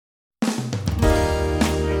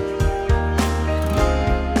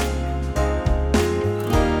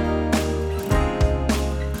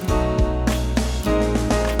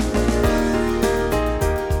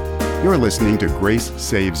You're listening to Grace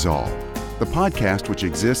Saves All, the podcast which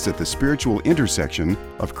exists at the spiritual intersection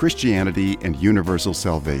of Christianity and universal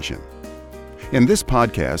salvation. In this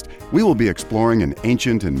podcast, we will be exploring an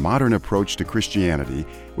ancient and modern approach to Christianity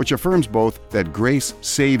which affirms both that grace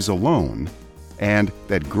saves alone and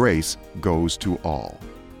that grace goes to all.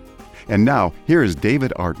 And now, here is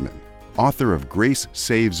David Artman, author of Grace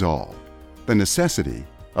Saves All, The Necessity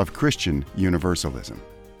of Christian Universalism.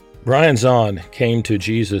 Brian Zahnd came to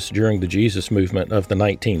Jesus during the Jesus movement of the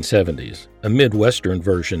 1970s, a Midwestern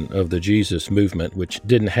version of the Jesus movement which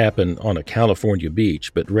didn't happen on a California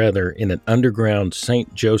beach, but rather in an underground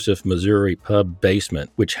St. Joseph, Missouri pub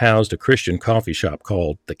basement which housed a Christian coffee shop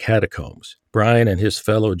called the Catacombs. Brian and his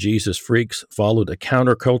fellow Jesus freaks followed a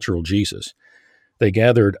countercultural Jesus. They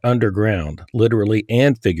gathered underground, literally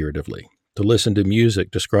and figuratively, to listen to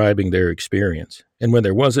music describing their experience. And when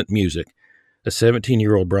there wasn't music, a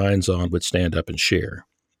 17-year-old Brian Zahnd would stand up and share.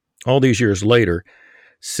 All these years later,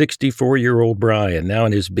 64-year-old Brian, now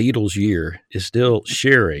in his Beatles year, is still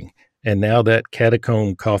sharing, and now that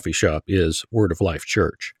catacomb coffee shop is Word of Life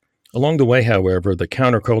Church. Along the way, however, the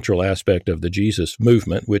countercultural aspect of the Jesus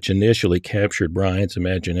movement, which initially captured Brian's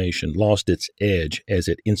imagination, lost its edge as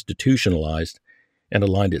it institutionalized and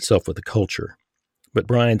aligned itself with the culture. But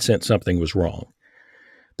Brian sensed something was wrong.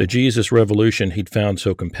 The Jesus revolution he'd found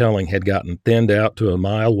so compelling had gotten thinned out to a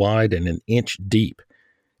mile wide and an inch deep,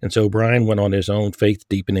 and so Brian went on his own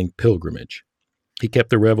faith-deepening pilgrimage. He kept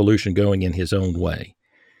the revolution going in his own way.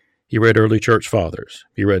 He read early church fathers.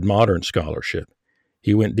 He read modern scholarship.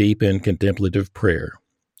 He went deep in contemplative prayer.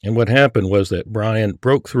 And what happened was that Brian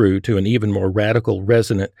broke through to an even more radical,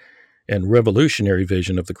 resonant, and revolutionary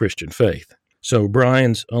vision of the Christian faith. So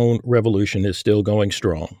Brian's own revolution is still going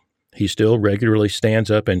strong. He still regularly stands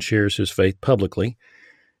up and shares his faith publicly,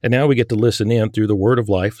 and now we get to listen in through the Word of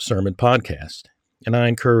Life Sermon Podcast. And I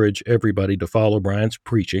encourage everybody to follow Brian's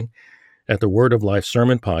preaching at the Word of Life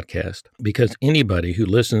Sermon Podcast, because anybody who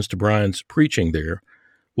listens to Brian's preaching there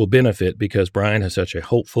will benefit, because Brian has such a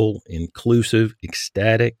hopeful, inclusive,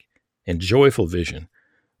 ecstatic, and joyful vision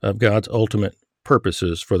of God's ultimate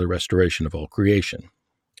purposes for the restoration of all creation.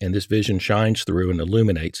 And this vision shines through and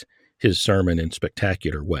illuminates his sermon in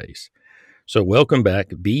spectacular ways. So welcome back,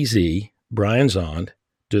 BZ, Brian Zahnd,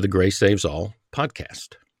 to the Grace Saves All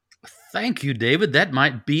podcast. Thank you, David. That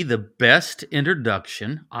might be the best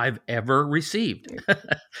introduction I've ever received.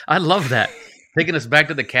 I love that. Taking us back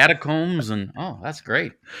to the catacombs, and that's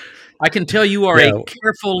great. I can tell you are a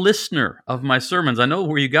careful listener of my sermons. I know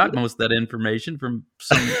where you got most of that information from,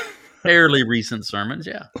 some fairly recent sermons.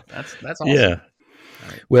 Yeah, that's awesome. Yeah.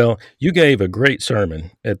 Right. Well, you gave a great sermon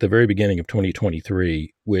at the very beginning of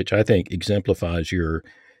 2023, which I think exemplifies your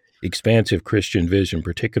expansive Christian vision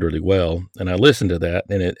particularly well. And I listened to that,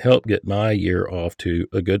 and it helped get my year off to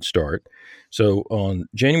a good start. So on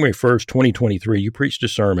January 1st, 2023, you preached a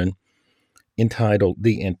sermon entitled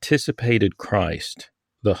The Anticipated Christ,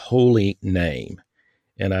 the Holy Name.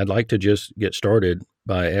 And I'd like to just get started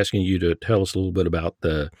by asking you to tell us a little bit about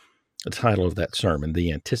the title of that sermon,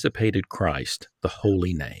 The Anticipated Christ, the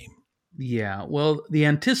Holy Name. Yeah, well, the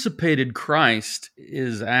Anticipated Christ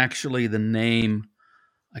is actually the name,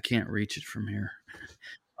 I can't reach it from here,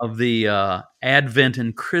 of the Advent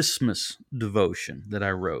and Christmas devotion that I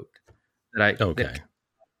wrote, that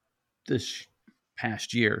this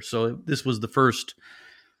past year. So this was the first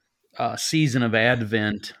season of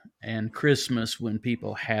Advent and Christmas when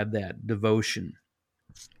people had that devotion.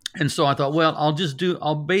 And so I thought, well,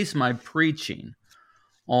 I'll base my preaching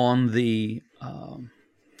on the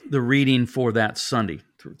reading for that Sunday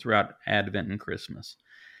throughout Advent and Christmas.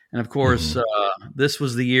 And of course, this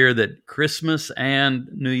was the year that Christmas and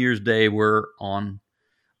New Year's Day were on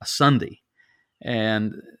a Sunday.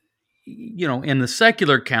 And, in the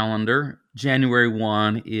secular calendar, January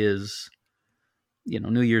 1 is,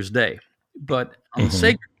 New Year's Day. But on the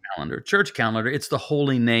sacred calendar, church calendar, it's the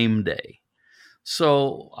Holy Name Day.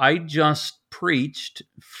 So I just preached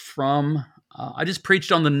on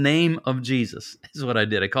the name of Jesus. Is what I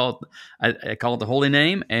did. I call it the Holy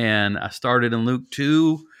Name, and I started in Luke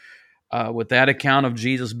 2 with that account of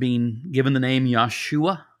Jesus being given the name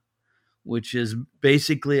Yeshua, which is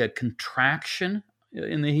basically a contraction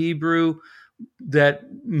in the Hebrew that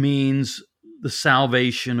means the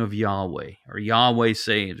salvation of Yahweh, or Yahweh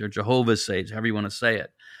saves, or Jehovah saves, however you want to say it.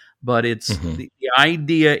 But it's the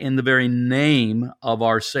idea in the very name of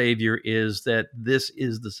our Savior is that this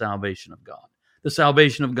is the salvation of God. The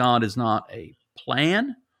salvation of God is not a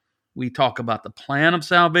plan. We talk about the plan of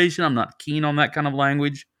salvation. I'm not keen on that kind of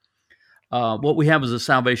language. What we have is a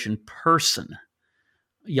salvation person,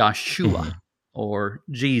 Yeshua, or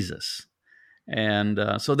Jesus. And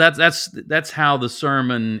so that's how the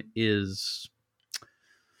sermon is.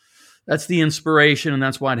 That's the inspiration, and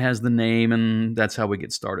that's why it has the name, and that's how we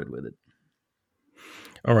get started with it.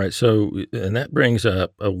 All right. So, and that brings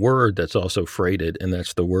up a word that's also freighted, and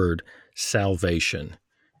that's the word salvation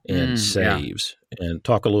and Yeah. saves. And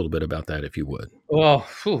talk a little bit about that, if you would. Well,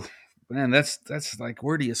 whew, man, that's like,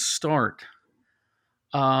 where do you start?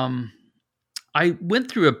 I went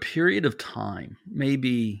through a period of time,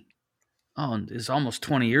 maybe, it's almost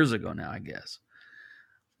 20 years ago now, I guess,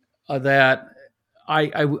 that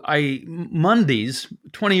I Mondays,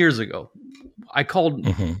 20 years ago, I called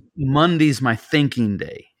Mm-hmm. Mondays my thinking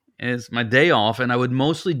day. It's my day off, and I would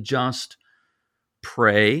mostly just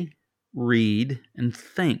pray, read, and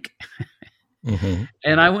think. Mm-hmm.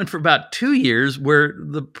 And I went for about 2 years where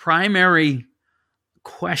the primary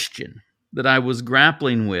question that I was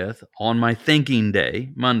grappling with on my thinking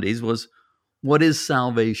day, Mondays, was, what is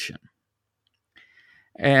salvation?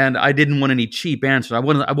 And I didn't want any cheap answers. I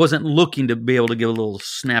wasn't looking to be able to give a little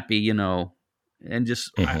snappy, and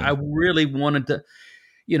just I Mm-hmm. really wanted to,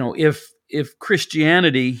 if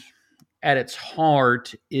Christianity at its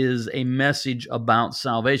heart is a message about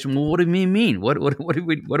salvation, well, what do we mean? What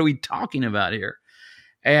are we talking about here?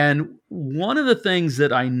 And one of the things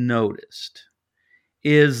that I noticed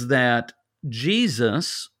is that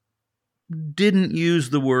Jesus didn't use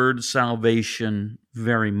the word salvation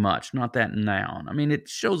very much, not that noun. I mean, it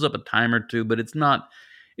shows up a time or two, but it's not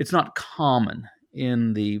common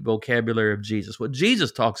in the vocabulary of Jesus. What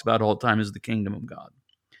Jesus talks about all the time is the kingdom of God.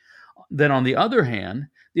 Then on the other hand,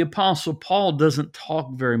 the Apostle Paul doesn't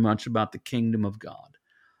talk very much about the kingdom of God.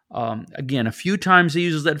 Again, a few times he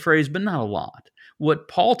uses that phrase, but not a lot. What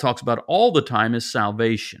Paul talks about all the time is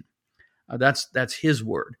salvation. That's his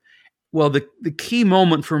word. Well, the key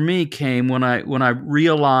moment for me came when I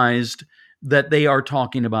realized that they are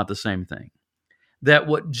talking about the same thing. That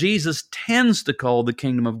what Jesus tends to call the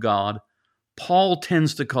kingdom of God, Paul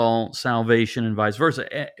tends to call salvation, and vice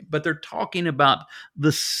versa. But they're talking about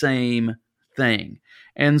the same thing.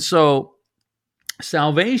 And so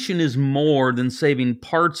salvation is more than saving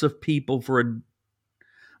parts of people for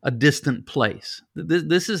a distant place.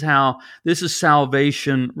 This is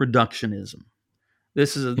salvation reductionism.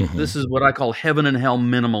 This Mm-hmm. is what I call heaven and hell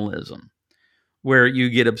minimalism, where you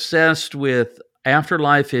get obsessed with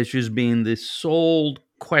afterlife issues being the sole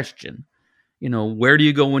question. Where do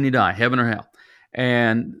you go when you die, heaven or hell?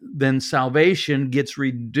 And then salvation gets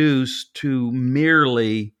reduced to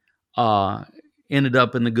merely ended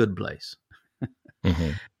up in the good place,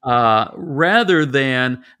 Mm-hmm. rather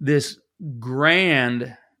than this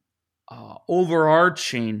grand,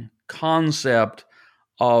 overarching concept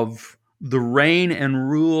of the reign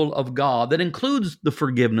and rule of God that includes the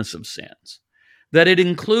forgiveness of sins, that it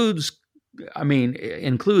includes,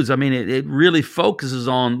 it really focuses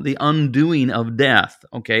on the undoing of death.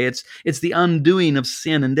 Okay. It's the undoing of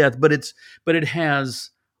sin and death, but it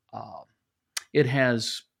has, uh, it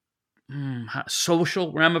has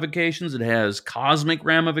social ramifications. It has cosmic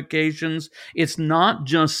ramifications. It's not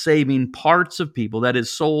just saving parts of people, that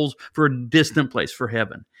is souls for a distant place, for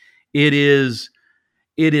heaven. It is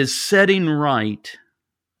setting right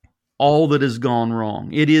all that has gone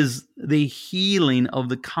wrong. It is the healing of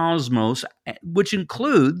the cosmos, which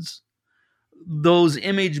includes those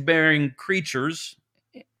image-bearing creatures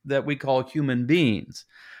that we call human beings.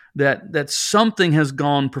 That something has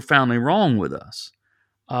gone profoundly wrong with us.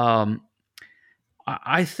 I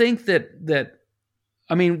think that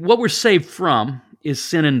what we're saved from is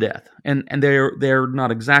sin and death, and they're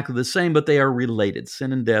not exactly the same, but they are related.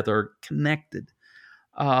 Sin and death are connected.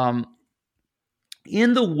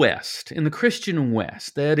 In the West, in the Christian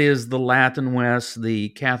West, that is the Latin West, the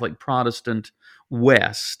Catholic Protestant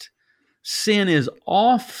West, sin is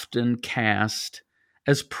often cast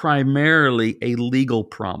as primarily a legal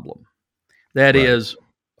problem. That Right. is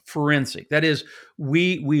forensic. That is,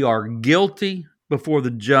 we are guilty before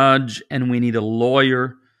the judge, and we need a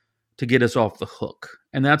lawyer to get us off the hook.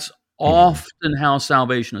 And that's Mm-hmm. often how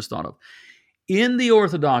salvation is thought of. In the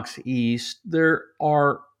Orthodox East, there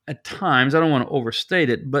are at times, I don't want to overstate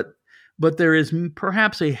it, but there is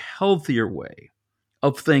perhaps a healthier way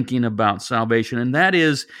of thinking about salvation, and that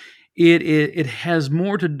is, it has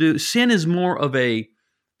more to do. Sin is more of a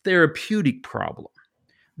therapeutic problem.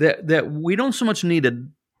 That we don't so much need a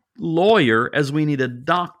lawyer as we need a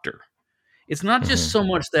doctor. It's not just Mm-hmm. so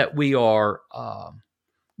much that we are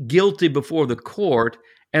guilty before the court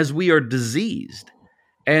as we are diseased,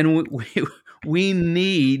 and we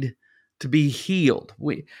need to be healed.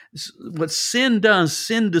 What sin does,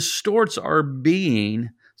 sin distorts our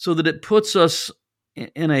being so that it puts us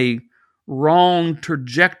in a wrong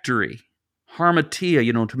trajectory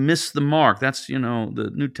harmatia, to miss the mark. That's,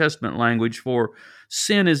 the New Testament language for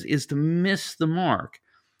sin is to miss the mark.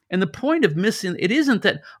 And the point of missing, it isn't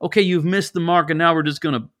that, okay, you've missed the mark and now we're just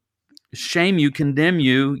going to shame you, condemn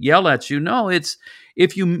you, yell at you. No, it's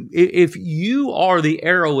if you are the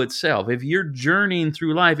arrow itself, if you're journeying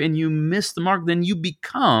through life and you miss the mark, then you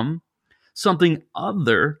become something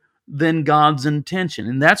other than God's intention.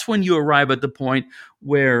 And that's when you arrive at the point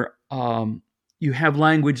where you have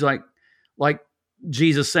language like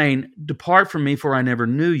Jesus saying, "Depart from me, for I never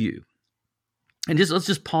knew you." And let's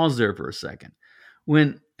just pause there for a second.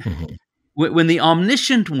 When the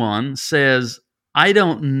omniscient one says, "I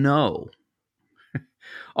don't know,"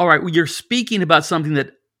 all right, well, you're speaking about something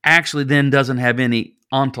that actually then doesn't have any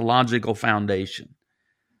ontological foundation.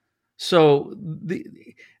 So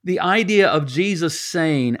the idea of Jesus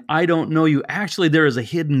saying, "I don't know you," actually there is a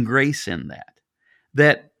hidden grace in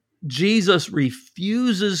that Jesus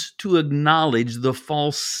refuses to acknowledge the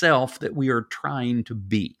false self that we are trying to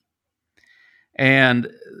be. And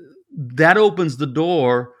that opens the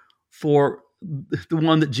door for the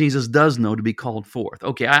one that Jesus does know to be called forth.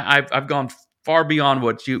 Okay, I've gone far beyond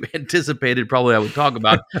what you anticipated probably I would talk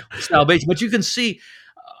about salvation, but you can see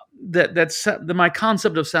that my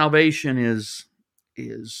concept of salvation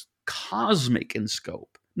is cosmic in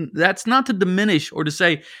scope. That's not to diminish or to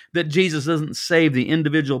say that Jesus doesn't save the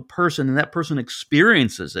individual person and that person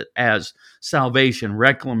experiences it as salvation,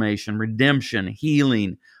 reclamation, redemption,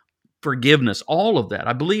 healing, forgiveness, all of that.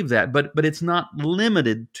 I believe that, but it's not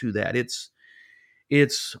limited to that.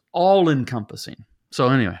 It's all encompassing. So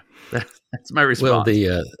anyway, that's my response.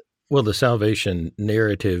 Well, the salvation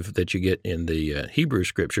narrative that you get in the Hebrew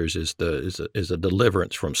scriptures is a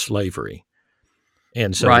deliverance from slavery.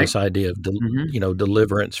 And so Right. this idea of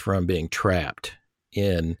deliverance from being trapped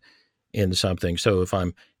in something. So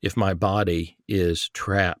if my body is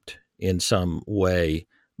trapped in some way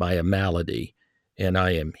by a malady and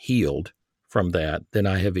I am healed from that, then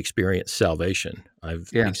I have experienced salvation. I've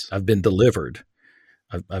been delivered.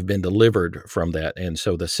 I've been delivered from that. And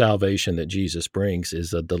so the salvation that Jesus brings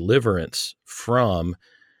is a deliverance from,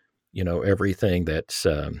 everything that's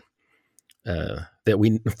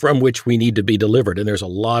from which we need to be delivered. And there's a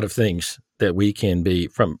lot of things that we can be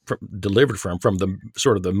delivered from the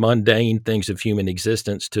sort of the mundane things of human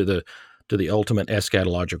existence to the ultimate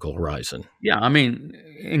eschatological horizon. Yeah, I mean,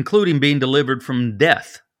 including being delivered from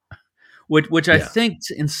death, which I think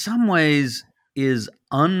in some ways is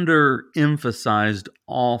underemphasized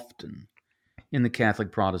often in the Catholic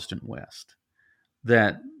Protestant West.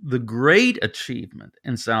 That the great achievement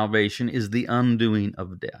in salvation is the undoing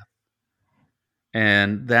of death.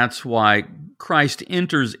 And that's why Christ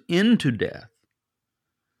enters into death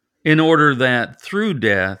in order that through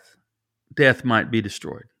death might be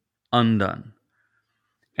destroyed, undone.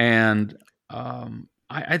 And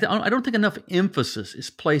I don't think enough emphasis is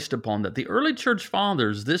placed upon that. The early church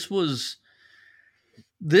fathers, this was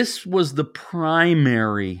the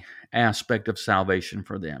primary aspect of salvation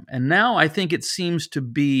for them. And now I think it seems to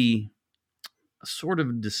be sort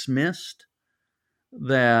of dismissed,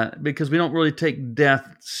 that because we don't really take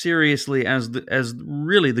death seriously as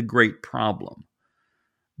really the great problem.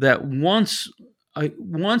 That once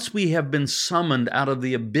we have been summoned out of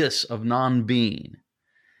the abyss of non-being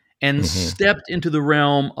and stepped into the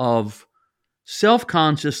realm of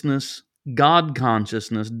self-consciousness, God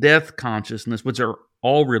consciousness, death consciousness, which are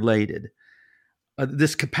all related,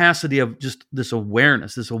 this capacity of just this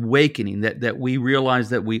awareness, this awakening that we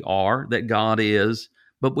realize that we are, that God is,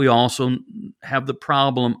 but we also have the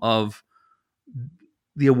problem of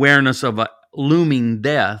the awareness of a looming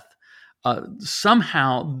death.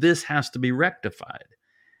 Somehow this has to be rectified.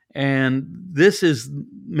 And this is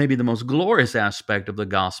maybe the most glorious aspect of the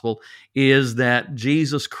gospel, is that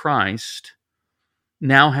Jesus Christ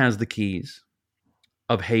now has the keys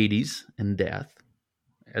of Hades and death,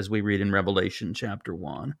 as we read in Revelation chapter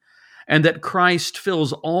 1, and that Christ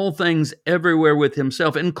fills all things everywhere with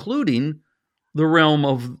himself, including the realm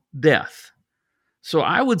of death. So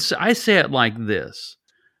I say it like this.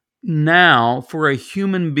 Now, for a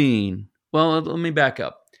human being, well, let me back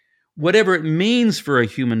up. Whatever it means for a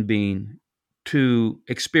human being to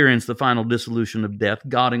experience the final dissolution of death,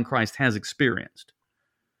 God in Christ has experienced.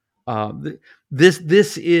 This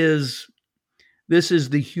is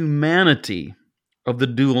the humanity of the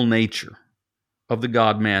dual nature of the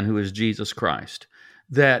God-man who is Jesus Christ.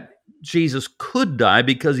 That Jesus could die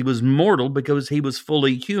because he was mortal, because he was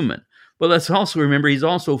fully human. But let's also remember he's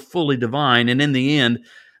also fully divine. And in the end,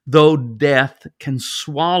 though death can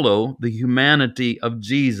swallow the humanity of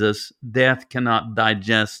Jesus, death cannot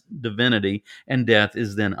digest divinity, and death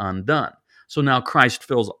is then undone. So now Christ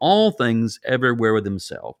fills all things everywhere with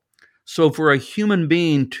himself. So for a human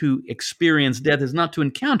being to experience death is not to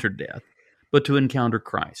encounter death, but to encounter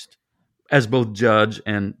Christ as both judge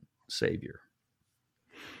and Savior.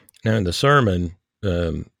 Now, in the sermon,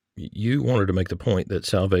 you wanted to make the point that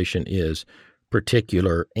salvation is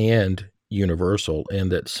particular and universal,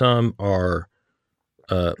 and that some are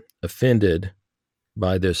offended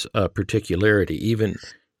by this particularity, even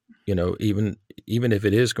if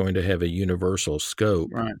it is going to have a universal scope.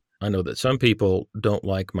 Right. I know that some people don't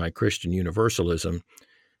like my Christian universalism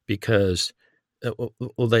because,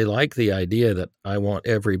 they like the idea that I want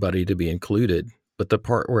everybody to be included. But the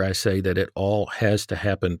part where I say that it all has to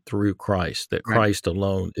happen through Christ, that Right. Christ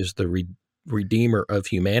alone is the redeemer of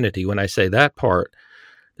humanity. When I say that part,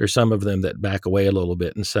 there's some of them that back away a little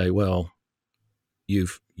bit and say, well,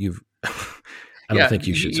 you've I don't think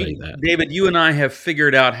you should say that. David, you and I have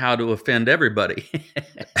figured out how to offend everybody.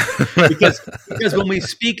 because when we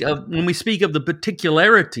speak of the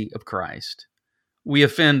particularity of Christ, we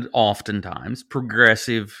offend oftentimes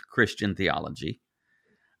progressive Christian theology.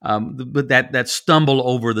 But that stumble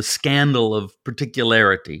over the scandal of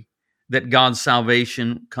particularity, that God's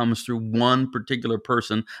salvation comes through one particular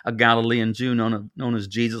person, a Galilean Jew known as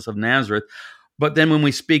Jesus of Nazareth. But then when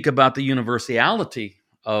we speak about the universality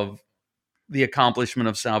of the accomplishment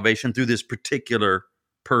of salvation through this particular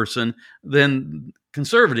person, then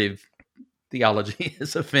conservative theology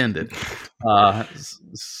is offended. I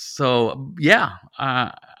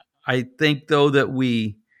think though that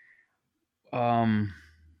we,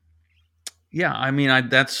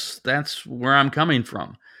 that's where I'm coming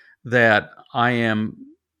from. That I am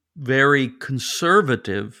very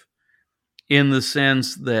conservative in the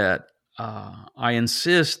sense that I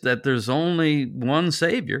insist that there's only one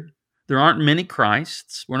Savior. There aren't many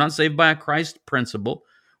Christs. We're not saved by a Christ principle.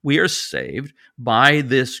 We are saved by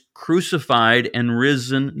this crucified and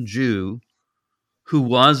risen Jew who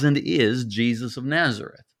was and is Jesus of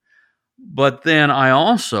Nazareth. But then I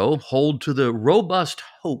also hold to the robust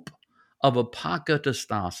hope of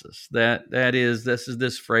Apokatastasis. This is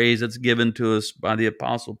this phrase that's given to us by the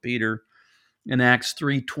Apostle Peter in Acts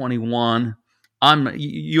 3:21.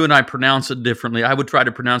 You and I pronounce it differently. I would try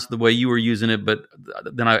to pronounce it the way you were using it, but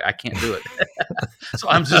then I can't do it. So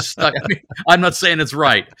I'm just stuck. I'm not saying it's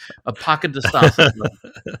right. Apokatastasis.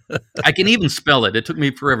 I can even spell it. It took me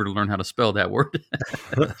forever to learn how to spell that word.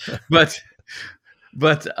 But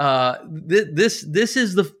this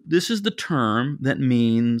is the term that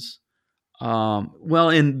means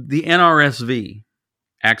in the NRSV,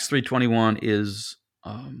 Acts 3:21 is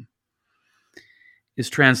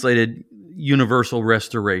translated universal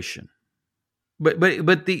restoration. But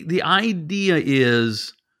the idea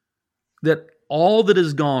is that all that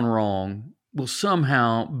has gone wrong will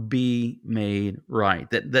somehow be made right,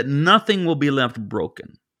 that nothing will be left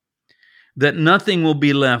broken, that nothing will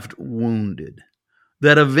be left wounded,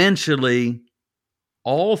 that eventually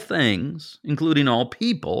all things, including all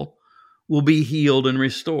people, will be healed and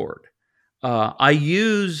restored.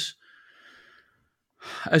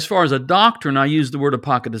 As far as a doctrine, I use the word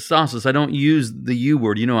apokatastasis. I don't use the U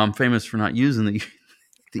word. I'm famous for not using the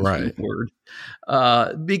right. U word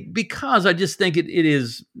because I just think it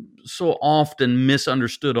is so often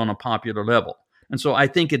misunderstood on a popular level. And so I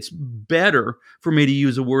think it's better for me to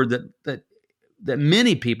use a word that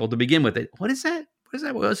many people, to begin with, what is that? What is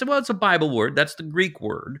that? Well, I said, it's a Bible word. That's the Greek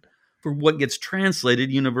word for what gets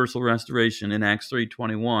translated universal restoration in Acts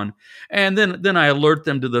 3:21. And then I alert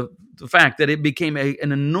them to the fact that it became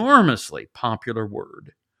an enormously popular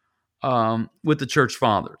word with the church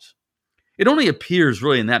fathers. It only appears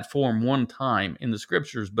really in that form one time in the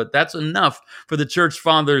scriptures, but that's enough for the church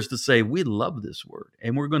fathers to say, we love this word,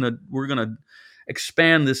 and we're gonna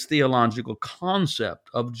expand this theological concept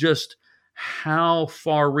of just how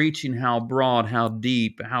far-reaching, how broad, how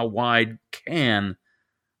deep, how wide can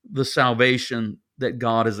the salvation that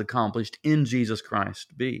God has accomplished in Jesus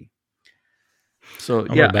Christ be. So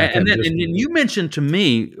and then you mentioned to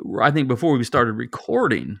me, I think before we started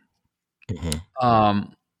recording,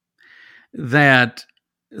 that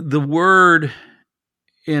the word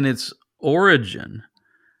in its origin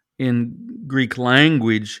in Greek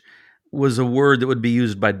language was a word that would be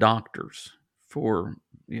used by doctors for,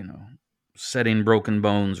 setting broken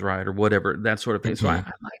bones right or whatever, that sort of thing. So I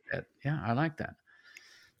like that. Yeah, I like that.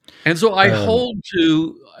 And so I hold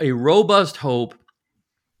to a robust hope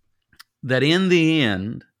that in the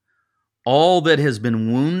end, all that has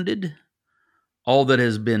been wounded, all that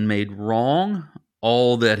has been made wrong,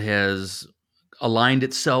 all that has aligned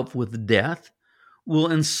itself with death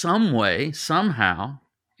will in some way, somehow,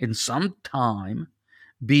 in some time,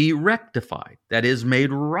 be rectified. That is,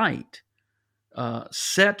 made right.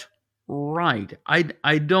 set right.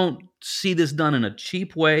 I don't see this done in a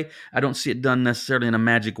cheap way. I don't see it done necessarily in a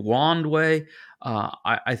magic wand way.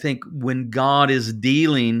 I think when God is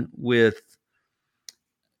dealing with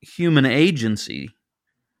human agency,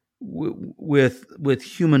 with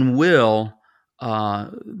human will,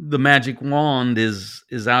 the magic wand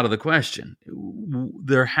is out of the question.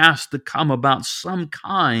 There has to come about some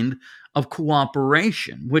kind of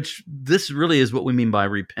cooperation, which this really is what we mean by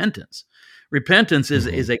repentance. Repentance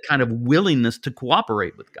is a kind of willingness to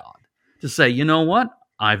cooperate with God, to say, you know what,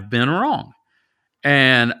 I've been wrong,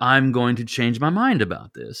 and I'm going to change my mind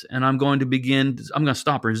about this, and I'm going to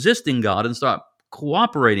stop resisting God and start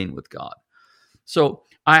cooperating with God. So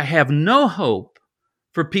I have no hope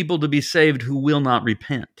for people to be saved who will not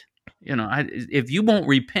repent. If you won't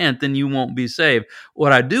repent, then you won't be saved.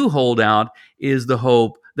 What I do hold out is the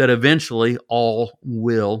hope that eventually all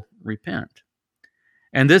will repent.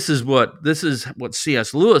 And this is what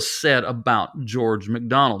C.S. Lewis said about George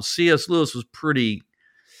MacDonald. C.S. Lewis was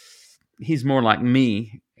he's more like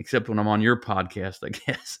me, except when I'm on your podcast, I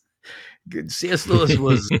guess. C.S. Lewis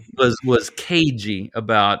was cagey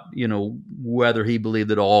about, whether he believed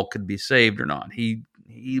that all could be saved or not. He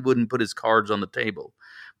wouldn't put his cards on the table,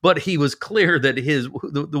 but he was clear that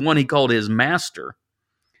the one he called his master,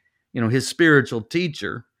 his spiritual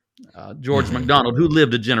teacher, George MacDonald, who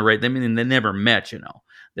lived a generation. I mean, they never met.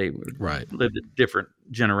 They lived at different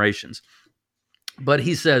generations. But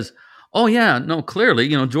he says, oh, yeah, no, clearly,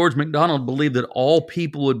 George MacDonald believed that all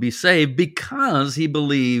people would be saved because he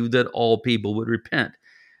believed that all people would repent.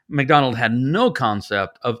 MacDonald had no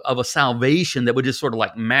concept of a salvation that would just sort of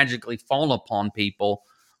like magically fall upon people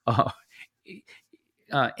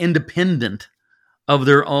independent of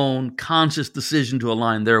their own conscious decision to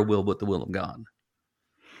align their will with the will of God.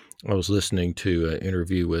 I was listening to an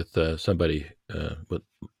interview with somebody, with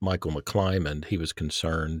Michael McClyman. He was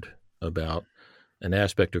concerned about an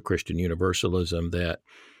aspect of Christian universalism that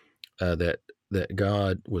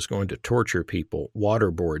God was going to torture people,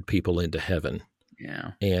 waterboard people into heaven.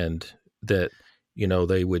 Yeah. And that,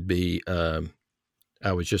 they would be,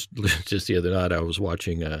 I was just the other night, I was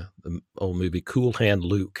watching the old movie Cool Hand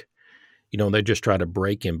Luke, they just try to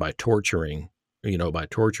break him by torturing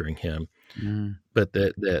him. Mm. But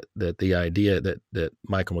that the idea that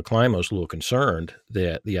Michael McClyman was a little concerned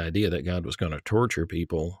that the idea that God was going to torture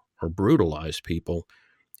people or brutalize people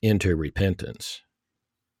into repentance.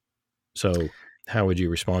 So how would you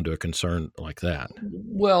respond to a concern like that?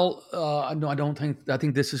 Well, no, I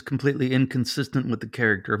think this is completely inconsistent with the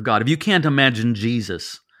character of God. If you can't imagine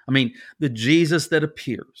Jesus, the Jesus that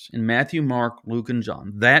appears in Matthew, Mark, Luke, and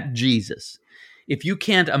John, that Jesus, if you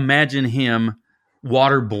can't imagine him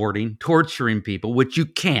waterboarding, torturing people, which you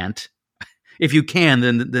can't, if you can,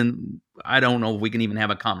 then I don't know if we can even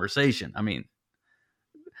have a conversation.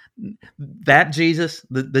 That Jesus,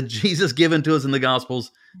 the Jesus given to us in the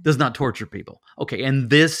Gospels, does not torture people. Okay, and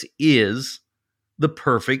this is the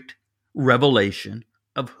perfect revelation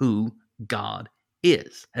of who God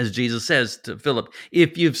is. As Jesus says to Philip,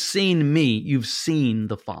 if you've seen me, you've seen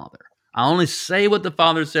the Father. I only say what the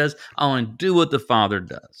Father says. I only do what the Father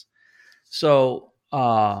does. So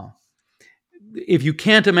if you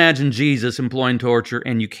can't imagine Jesus employing torture,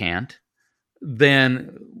 and you can't,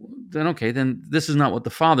 then okay, then this is not what the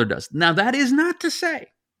Father does. Now, that is not to say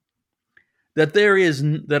that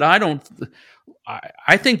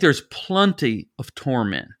I think there's plenty of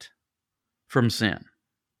torment from sin.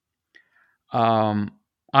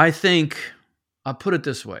 I think, I'll put it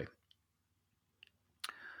this way.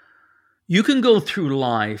 You can go through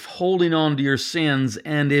life holding on to your sins,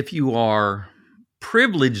 and if you are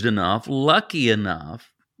privileged enough, lucky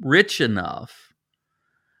enough, rich enough,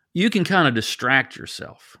 you can kind of distract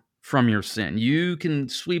yourself from your sin. You can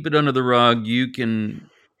sweep it under the rug. You can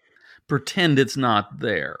pretend it's not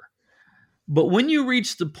there. But when you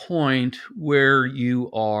reach the point where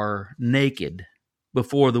you are naked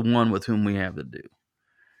before the one with whom we have to do,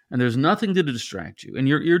 and there's nothing to distract you, and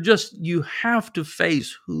you have to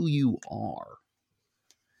face who you are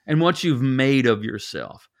and what you've made of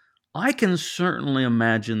yourself, I can certainly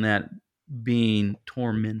imagine that being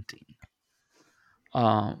tormenting.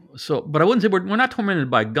 But I wouldn't say we're not tormented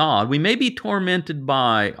by God. We may be tormented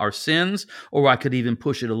by our sins, or I could even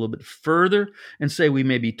push it a little bit further and say we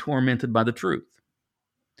may be tormented by the truth.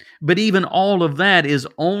 But even all of that is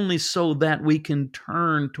only so that we can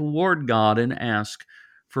turn toward God and ask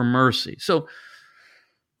for mercy. So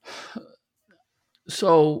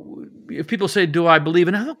if people say, do I believe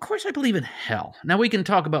in hell? Of course I believe in hell. Now we can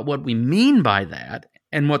talk about what we mean by that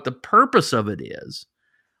and what the purpose of it is.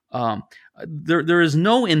 Um, there is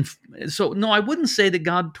no so no, I wouldn't say that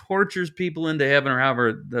God tortures people into heaven or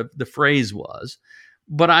however the phrase was,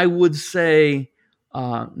 but I would say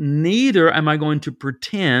neither am I going to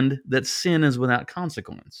pretend that sin is without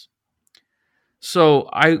consequence. So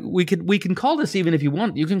we can call this, even if you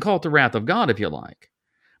want, you can call it the wrath of God if you like,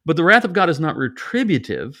 but the wrath of God is not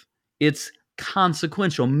retributive; it's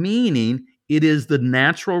consequential, meaning it is the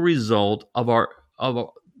natural result of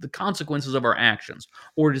the consequences of our actions.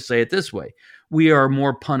 Or to say it this way, we are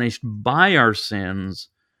more punished by our sins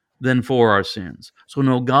than for our sins. So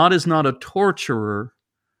no, God is not a torturer,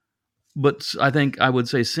 but I think I would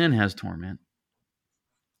say sin has torment.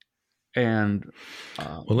 And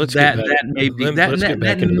Well, let's get back. that may be that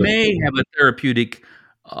into the. may have a therapeutic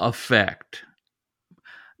effect.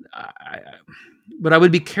 But I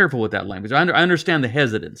would be careful with that language. I understand the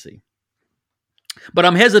hesitancy, but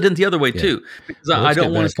I'm hesitant the other way Yeah. too, because Well, I let's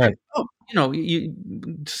don't get want to back. say,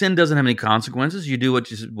 sin doesn't have any consequences. You do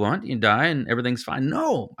what you want, you die, and everything's fine.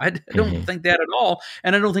 No, I don't Mhm. think that at all,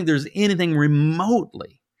 and I don't think there's anything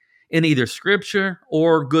remotely in either Scripture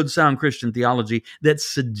or good sound Christian theology that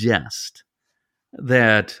suggests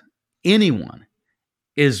that anyone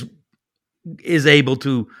is able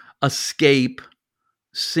to escape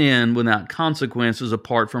sin without consequences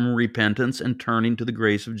apart from repentance and turning to the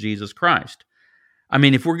grace of Jesus Christ. I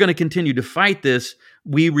mean, if we're going to continue to fight this,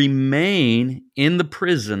 we remain in the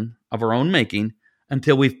prison of our own making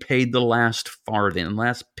until we've paid the last farthing,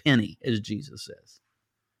 last penny, as Jesus says.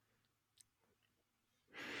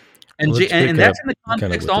 Well, let's pick And up that's in the kind of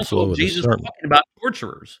context with the also flow of of the Jesus sermon. talking about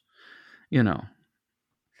torturers, you know,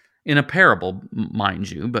 in a parable, mind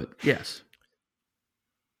you, but yes.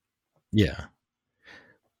 Yeah.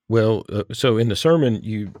 Well, so in the sermon,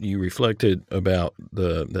 you reflected about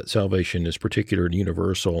that salvation is particular and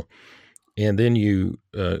universal, and then you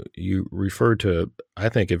referred to, I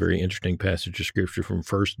think, a very interesting passage of scripture from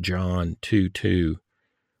 1 John 2:2,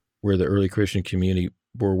 where the early Christian community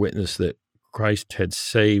bore witness that Christ had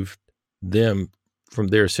saved them from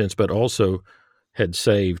their sins, but also had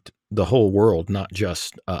saved the whole world, not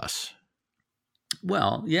just us.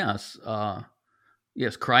 Well, yes.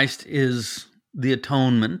 Yes, Christ is the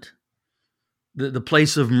atonement, the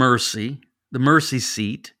place of mercy, the mercy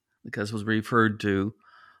seat, because it was referred to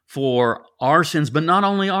for our sins, but not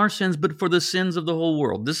only our sins, but for the sins of the whole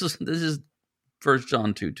world. This is 1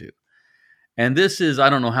 John 2:2. And this is, I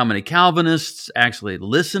don't know how many Calvinists actually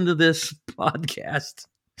listen to this podcast,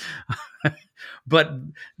 but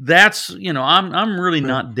that's, I'm really Well,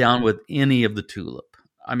 not down with any of the tulip.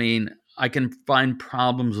 I mean, I can find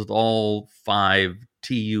problems with all five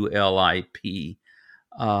TULIP.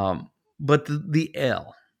 But the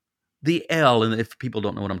L, and if people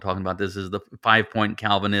don't know what I'm talking about, this is the 5-point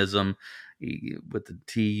Calvinism with the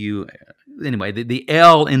TU. Anyway, the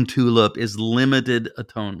L in tulip is limited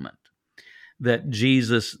atonement, that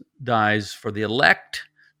Jesus dies for the elect,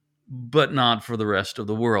 but not for the rest of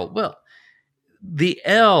the world. Well, the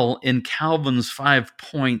L in Calvin's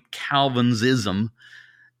 5-point Calvinism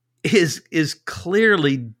is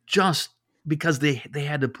clearly just because they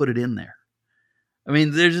had to put it in there. I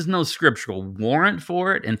mean, there's just no scriptural warrant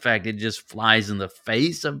for it. In fact, it just flies in the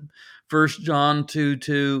face of 1 John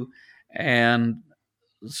 2:2. And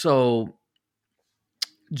so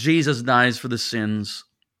Jesus dies for the sins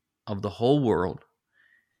of the whole world.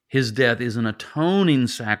 His death is an atoning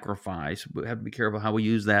sacrifice. We have to be careful how we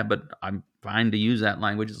use that, but I'm fine to use that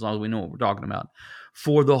language as long as we know what we're talking about.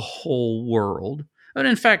 For the whole world. And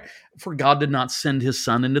in fact, for God did not send his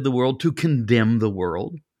son into the world to condemn the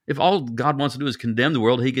world. If all God wants to do is condemn the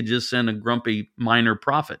world, he could just send a grumpy minor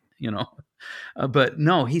prophet, But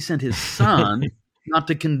no, he sent his son not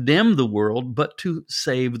to condemn the world, but to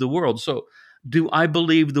save the world. So do I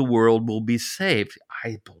believe the world will be saved?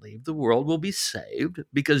 I believe the world will be saved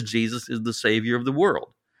because Jesus is the Savior of the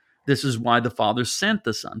world. This is why the Father sent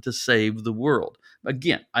the Son, to save the world.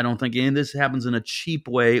 Again, I don't think any of this happens in a cheap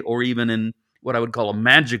way or even in what I would call a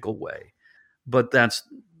magical way, but that's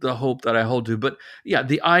the hope that I hold to. But yeah,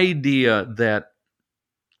 the idea that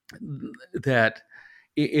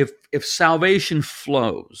if salvation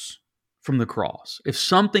flows from the cross, if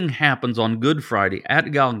something happens on Good Friday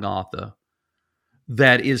at Golgotha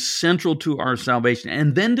that is central to our salvation,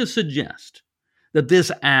 and then to suggest that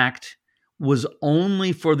this act was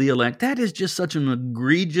only for the elect, that is just such an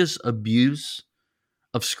egregious abuse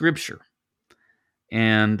of Scripture.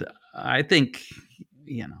 And I think,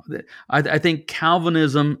 I think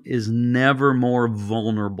Calvinism is never more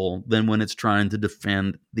vulnerable than when it's trying to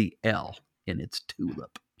defend the L in its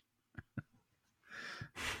tulip.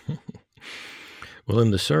 Well,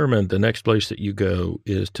 in the sermon, the next place that you go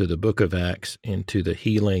is to the book of Acts and to the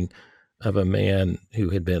healing of a man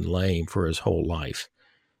who had been lame for his whole life.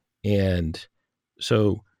 And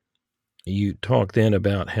so you talk then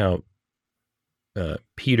about how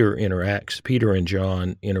Peter and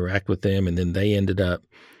John interact with them, and then they ended up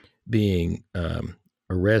being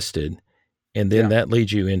arrested. And then that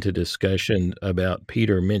leads you into discussion about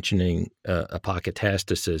Peter mentioning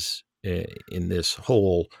apokatastasis in this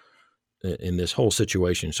whole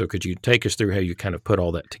situation. So could you take us through how you kind of put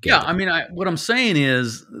all that together? Yeah, I mean, what I'm saying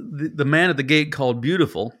is the man at the gate called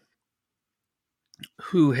Beautiful,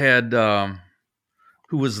 who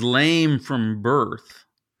was lame from birth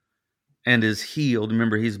and is healed.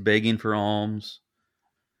 Remember, he's begging for alms.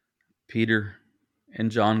 Peter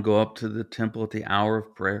and John go up to the temple at the hour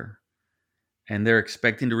of prayer, and they're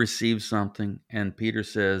expecting to receive something. And Peter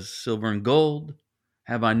says, "Silver and gold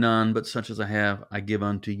have I none, but such as I have, I give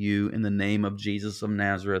unto you. In the name of Jesus of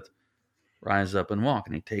Nazareth, rise up and walk."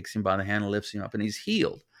 And he takes him by the hand and lifts him up, and he's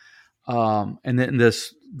healed. And then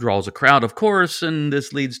this draws a crowd, of course, and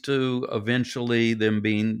this leads to eventually them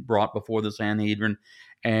being brought before the Sanhedrin.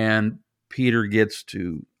 And Peter gets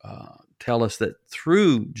to tell us that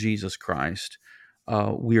through Jesus Christ,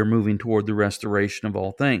 we are moving toward the restoration of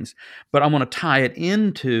all things. But I want to tie it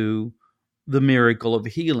into the miracle of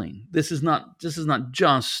healing. This is not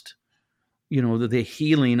just, the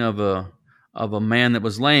healing of a man that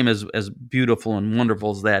was lame, as beautiful and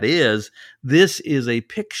wonderful as that is. This is a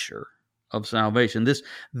picture of salvation.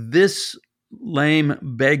 This lame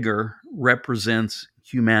beggar represents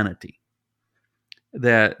humanity.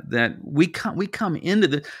 That we come into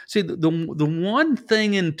the one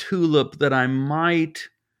thing in Tulip that I might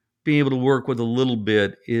be able to work with a little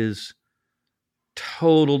bit is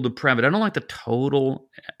total depravity. I don't like the total.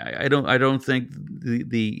 I don't think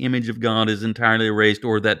the image of God is entirely erased,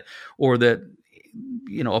 or that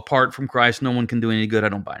apart from Christ no one can do any good. I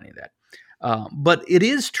don't buy any of that. But it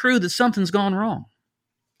is true that something's gone wrong.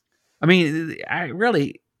 I mean,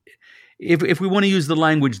 if we want to use the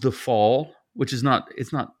language, the fall, which is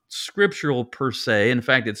it's not scriptural per se. In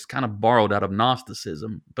fact, it's kind of borrowed out of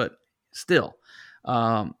Gnosticism, but still,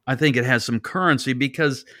 I think it has some currency,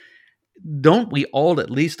 because don't we all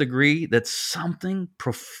at least agree that something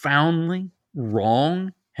profoundly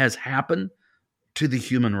wrong has happened to the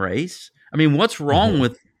human race? I mean, what's wrong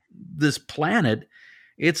with this planet?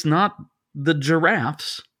 It's not the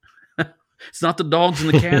giraffes. It's not the dogs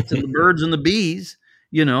and the cats and the birds and the bees.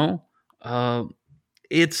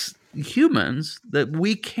 It's humans that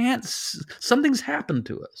we can't. Something's happened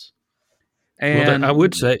to us. And well, I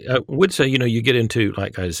would say, you get into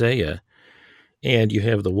like Isaiah, and you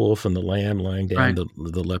have the wolf and the lamb lying down, right.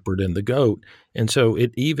 the leopard and the goat, and so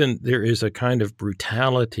there is a kind of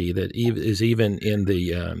brutality that is even in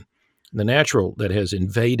the natural, that has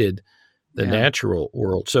invaded the natural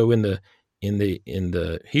world. So in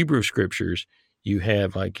the Hebrew scriptures, you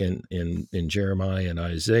have, like in Jeremiah and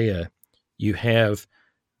Isaiah, you have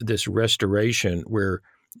this restoration where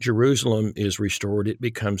Jerusalem is restored. It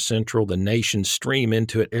becomes central. The nations stream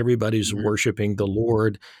into it. Everybody's worshiping the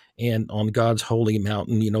Lord, and on God's holy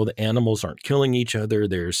mountain, the animals aren't killing each other.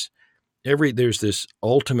 There's this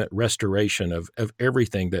ultimate restoration of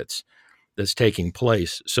everything that's taking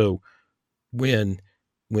place. So when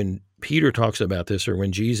Peter talks about this, or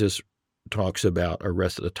when Jesus talks about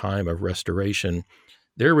a time of restoration,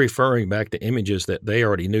 they're referring back to images that they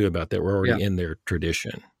already knew about, that were already in their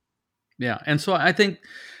tradition. Yeah, and so I think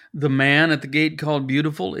the man at the gate called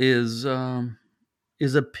Beautiful is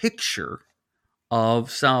a picture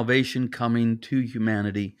of salvation coming to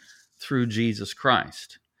humanity through Jesus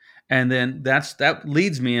Christ. And then that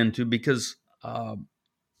leads me into, because I'll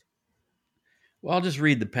just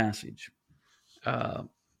read the passage.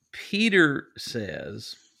 Peter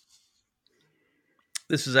says,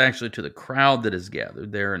 this is actually to the crowd that is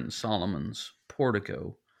gathered there in Solomon's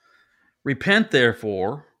portico: "Repent,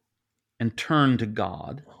 therefore, and turn to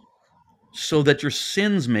God, so that your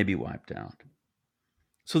sins may be wiped out,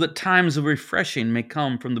 so that times of refreshing may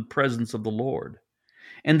come from the presence of the Lord,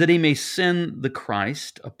 and that he may send the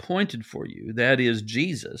Christ appointed for you," that is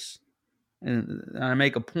Jesus. And I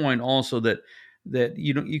make a point also that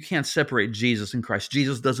you can't separate Jesus and Christ.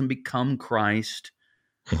 Jesus doesn't become Christ.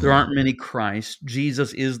 There aren't many Christs.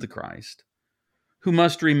 Jesus is the Christ, who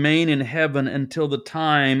must remain in heaven until the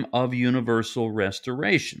time of universal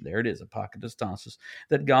restoration. There it is, Apokatastasis,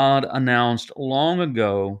 that God announced long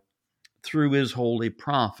ago through his holy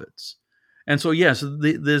prophets. And so, yes,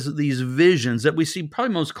 there's these visions that we see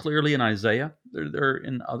probably most clearly in Isaiah. They're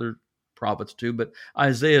in other prophets too, but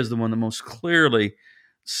Isaiah is the one that most clearly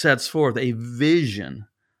sets forth a vision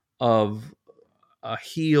of a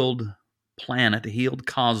healed planet, a healed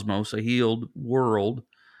cosmos, a healed world,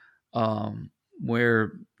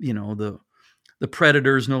 where the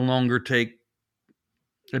predators no longer take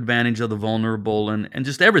advantage of the vulnerable, and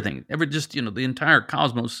just everything, the entire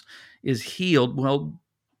cosmos is healed. Well,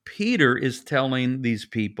 Peter is telling these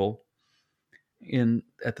people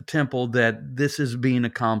at the temple that this is being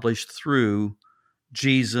accomplished through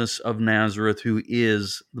Jesus of Nazareth, who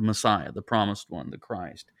is the Messiah, the promised one, the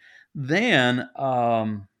Christ. Then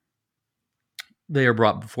they are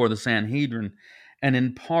brought before the Sanhedrin, and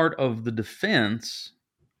in part of the defense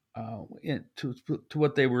to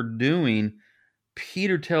what they were doing,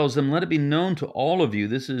 Peter tells them, "Let it be known to all of you."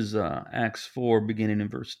 This is Acts 4, beginning in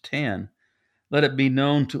verse 10. "Let it be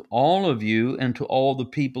known to all of you and to all the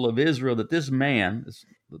people of Israel that this man,"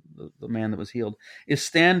 the man that was healed, "is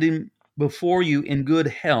standing before you in good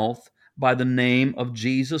health by the name of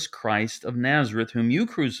Jesus Christ of Nazareth, whom you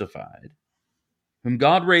crucified, whom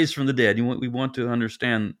God raised from the dead." We want to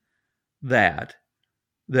understand that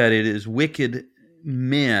it is wicked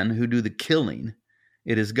men who do the killing.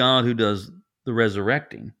 It is God who does the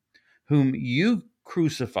resurrecting, whom you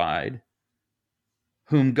crucified,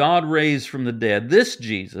 whom God raised from the dead. This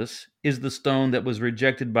Jesus is the stone that was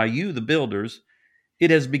rejected by you, the builders.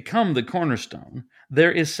 It has become the cornerstone.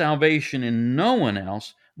 There is salvation in no one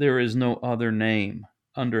else. There is no other name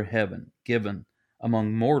under heaven given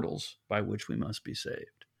among mortals by which we must be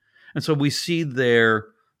saved. And so we see there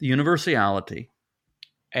the universality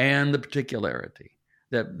and the particularity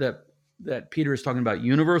that Peter is talking about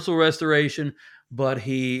universal restoration, but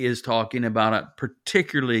he is talking about it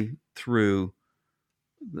particularly through,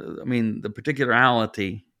 the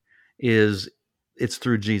particularity is it's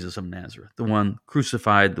through Jesus of Nazareth, the one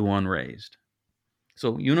crucified, the one raised.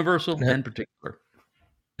 So universal and particular.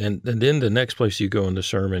 And then the next place you go in the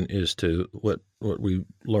sermon is to what we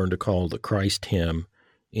learn to call the Christ hymn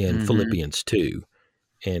in Philippians 2.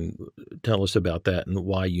 And tell us about that and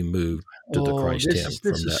why you moved to the Christ hymn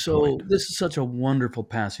from that point. This is such a wonderful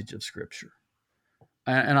passage of Scripture.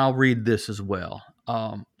 And I'll read this as well.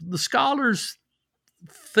 The scholars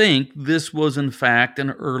think this was, in fact,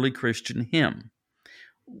 an early Christian hymn.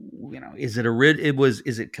 Is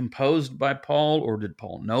it composed by Paul, or did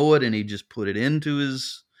Paul know it and he just put it into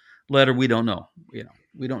his letter? We don't know.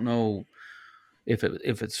 We don't know if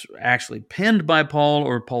it's actually penned by Paul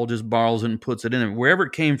or Paul just borrows it and puts it in there. Wherever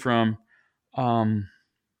it came from,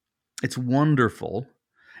 it's wonderful.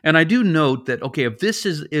 And I do note that, okay, if this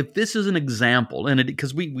is an example, and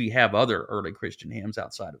because we have other early Christian hymns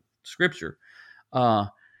outside of Scripture,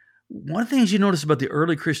 one of the things you notice about the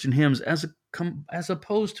early Christian hymns, as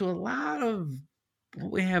opposed to a lot of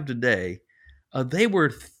what we have today, they were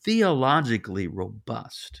theologically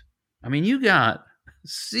robust. You got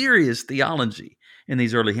serious theology in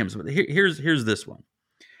these early hymns. But here's this one.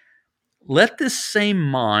 "Let this same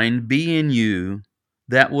mind be in you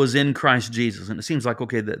that was in Christ Jesus." And it seems like,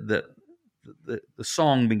 okay, the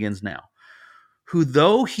song begins now. "Who,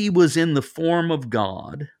 though he was in the form of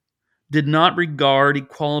God, did not regard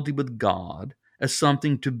equality with God as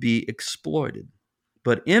something to be exploited,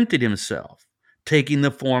 but emptied himself, taking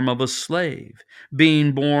the form of a slave,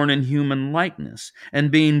 being born in human likeness,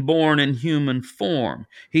 and being born in human form.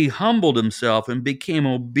 He humbled himself and became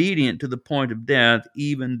obedient to the point of death,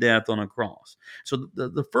 even death on a cross." So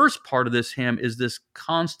the first part of this hymn is this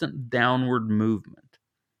constant downward movement,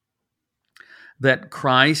 that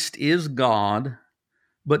Christ is God,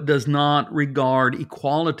 but does not regard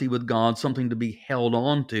equality with God something to be held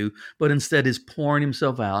on to, but instead is pouring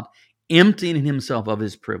himself out, emptying himself of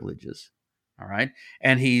his privileges. All right.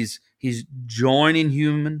 And he's joining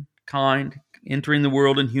humankind, entering the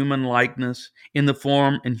world in human likeness, in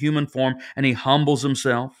human form, and he humbles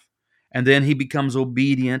himself. And then he becomes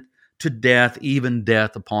obedient to death, even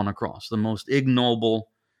death upon a cross, the most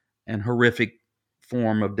ignoble and horrific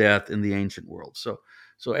form of death in the ancient world.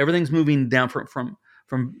 So everything's moving down from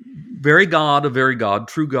very God of very God,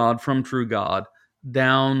 true God from true God,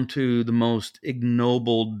 down to the most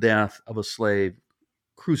ignoble death of a slave,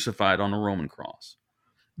 crucified on a Roman cross.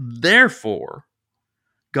 Therefore,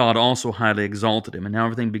 God also highly exalted him, and now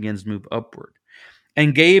everything begins to move upward,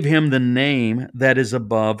 and gave him the name that is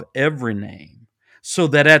above every name, so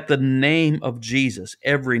that at the name of Jesus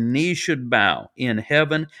every knee should bow in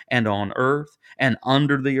heaven and on earth and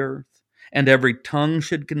under the earth, and every tongue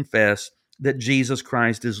should confess that Jesus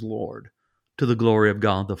Christ is Lord, to the glory of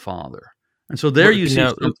God the Father. And so there you see.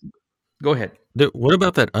 Go ahead. What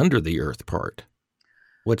about that under the earth part?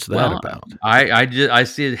 What's that about? I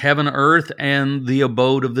see it, heaven, earth, and the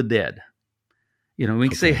abode of the dead. We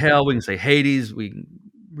can say hell, we can say Hades, we can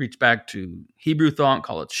reach back to Hebrew thought,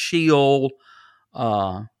 call it Sheol.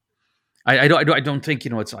 Uh, I don't think,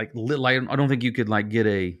 it's like I don't think you could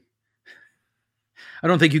I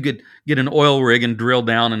don't think you could get an oil rig and drill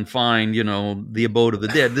down and find, the abode of the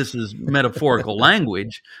dead. This is metaphorical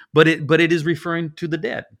language, but it is referring to the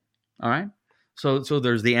dead. All right. So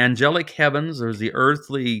there's the angelic heavens, there's the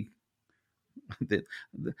earthly,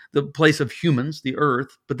 the place of humans, the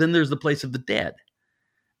earth, but then there's the place of the dead,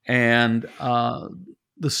 and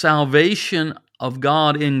the salvation of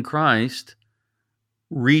God in Christ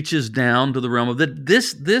reaches down to the realm of that.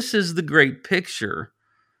 This is the great picture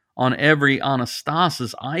on every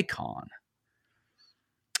anastasis icon.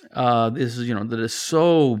 This is, that is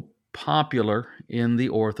so popular in the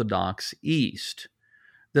Orthodox East,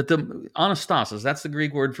 that the anastasis, that's the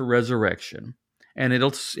Greek word for resurrection, and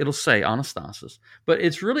it'll say anastasis, but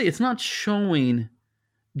it's not showing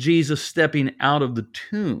Jesus stepping out of the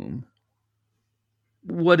tomb.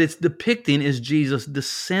 What it's depicting is Jesus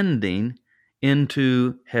descending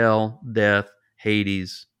into hell, death,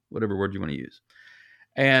 Hades, whatever word you want to use.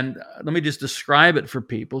 And let me just describe it for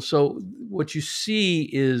people. So what you see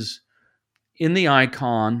is in the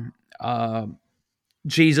icon,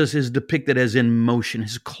 Jesus is depicted as in motion.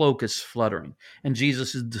 His cloak is fluttering, and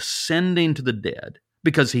Jesus is descending to the dead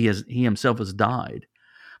because he himself has died.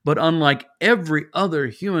 But unlike every other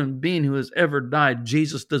human being who has ever died,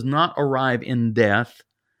 Jesus does not arrive in death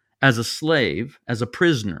as a slave, as a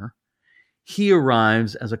prisoner. He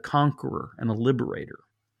arrives as a conqueror and a liberator.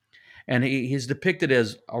 And he's depicted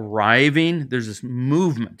as arriving. There's this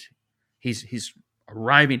movement. He's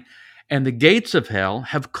arriving. And the gates of hell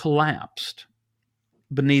have collapsed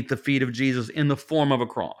beneath the feet of Jesus in the form of a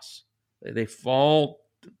cross. They fall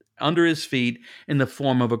under his feet in the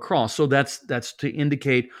form of a cross. So that's to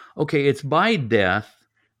indicate, okay, it's by death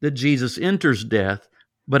that Jesus enters death,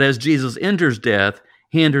 but as Jesus enters death,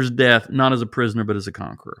 he enters death not as a prisoner, but as a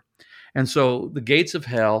conqueror. And so the gates of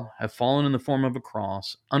hell have fallen in the form of a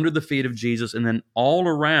cross under the feet of Jesus, and then all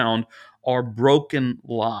around are broken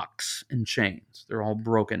locks and chains. They're all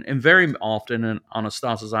broken. And very often in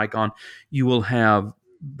Anastasis icon, you will have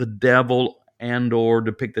the devil and or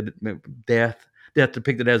depicted death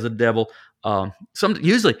depicted as a devil.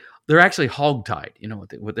 Usually they're actually hogtied,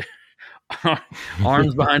 with the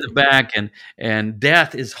arms behind the back, and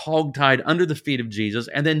death is hogtied under the feet of Jesus.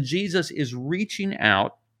 And then Jesus is reaching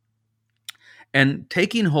out and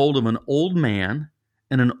taking hold of an old man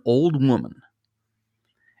and an old woman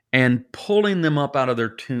and pulling them up out of their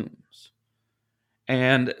tombs.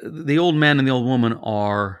 And the old man and the old woman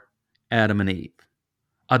are Adam and Eve,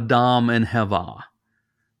 Adam and Hava,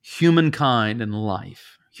 humankind and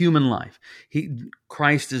life, human life.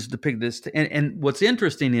 Christ is depicted as, and what's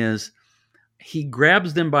interesting is he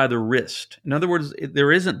grabs them by the wrist. In other words,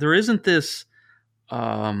 there isn't this.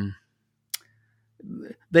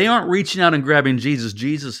 They aren't reaching out and grabbing Jesus.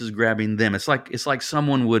 Jesus is grabbing them. It's like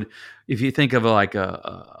someone would, if you think of like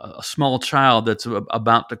a small child that's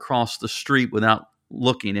about to cross the street without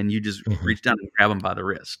looking, and you just reach down and grab them by the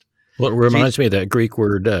wrist. Well, it reminds me of that Greek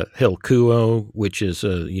word helkuo, which is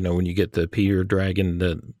when you get the Peter dragging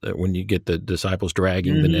when you get the disciples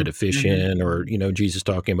dragging the net of fish in, or Jesus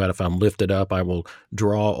talking about, if I'm lifted up, I will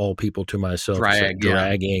draw all people to myself.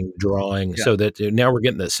 Dragging, drawing, so that now we're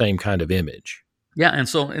getting that same kind of image. Yeah,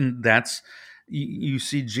 and that's, you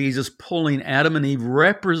see Jesus pulling Adam and Eve,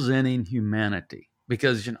 representing humanity,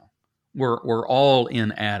 because we're all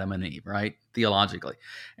in Adam and Eve, right? Theologically.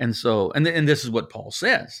 And so, and this is what Paul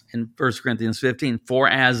says in 1 Corinthians 15, for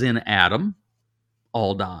as in Adam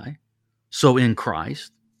all die, so in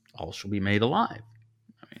Christ all shall be made alive.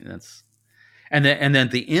 I mean, and then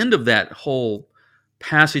at the end of that whole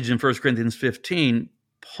passage in 1 Corinthians 15,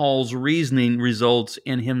 Paul's reasoning results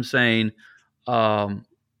in him saying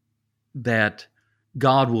that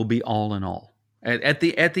God will be all in all. At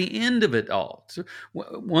the end of it all, so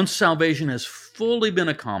once salvation has fully been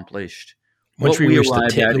accomplished, once we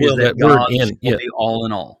arrive at is that God will be all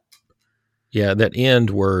in all. Yeah, that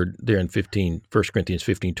end word there in 1 Corinthians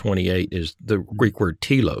 15:28 is the Greek word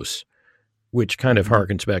telos, which kind of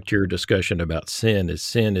harkens back to your discussion about sin.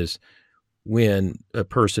 Sin is when a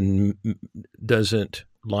person doesn't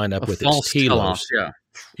line up with its telos.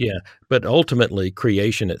 Yeah, but ultimately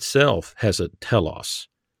creation itself has a telos.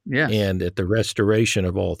 Yes. And at the restoration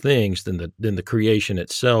of all things, then the creation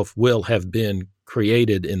itself will have been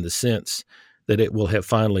created in the sense that it will have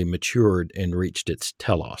finally matured and reached its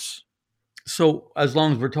telos. So as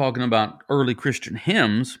long as we're talking about early Christian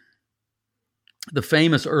hymns, the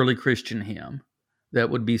famous early Christian hymn that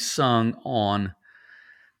would be sung on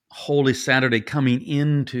Holy Saturday coming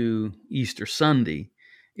into Easter Sunday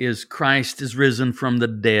is Christ is risen from the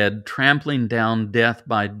dead, trampling down death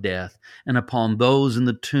by death, and upon those in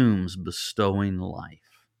the tombs bestowing life.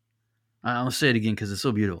 I'll say it again because it's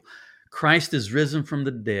so beautiful. Christ is risen from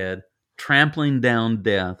the dead, trampling down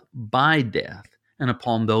death by death, and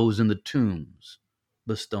upon those in the tombs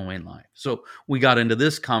bestowing life. So we got into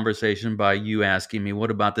this conversation by you asking me, what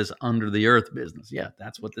about this under the earth business? Yeah,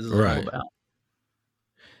 that's what this is all Right. about.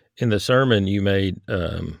 In the sermon, you made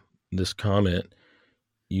this comment.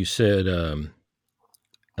 You said,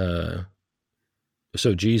 so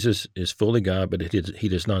Jesus is fully God, but he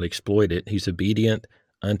does not exploit it. He's obedient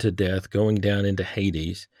unto death, going down into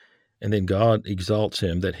Hades. And then God exalts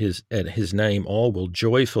him that at his name all will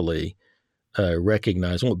joyfully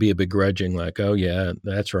recognize. It won't be a begrudging like, oh, yeah,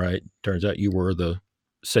 that's right. Turns out you were the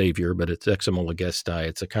Savior, but it's ex homologesti.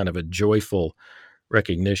 It's a kind of a joyful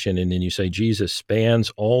recognition. And then you say Jesus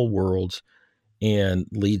spans all worlds and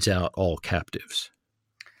leads out all captives.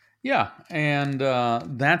 Yeah, and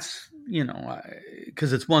that's,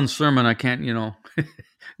 because it's one sermon, I can't,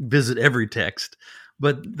 visit every text,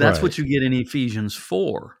 but that's Right. what you get in Ephesians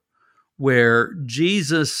 4, where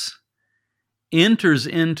Jesus enters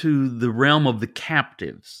into the realm of the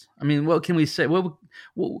captives. I mean, what can we say?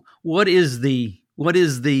 What is the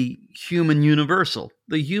human universal?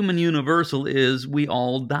 The human universal is we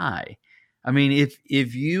all die. I mean,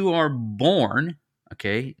 if you are born,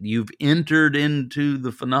 okay, you've entered into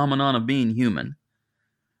the phenomenon of being human.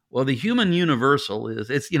 Well, the human universal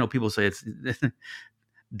it's people say it's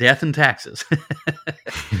death and taxes.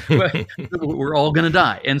 We're all going to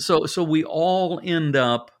die, and so we all end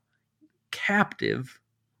up held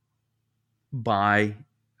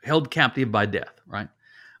captive by death, right?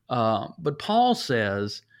 But Paul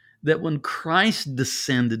says that when Christ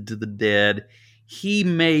descended to the dead, he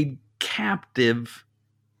made captive.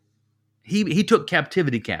 He took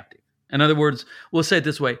captivity captive. In other words, we'll say it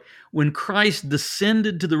this way: when Christ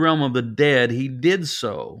descended to the realm of the dead, he did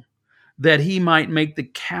so that he might make the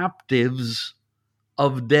captives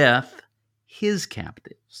of death his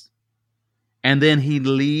captives, and then he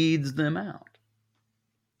leads them out.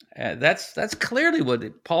 That's clearly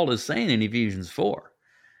what Paul is saying in Ephesians 4,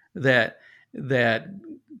 that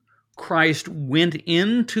Christ went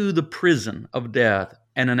into the prison of death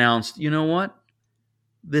and announced, you know what?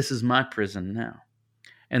 This is my prison now.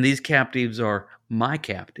 And these captives are my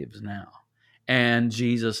captives now. And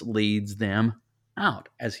Jesus leads them out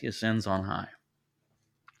as he ascends on high.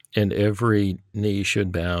 And every knee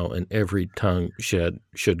should bow and every tongue should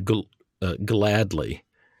gladly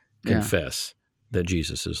confess that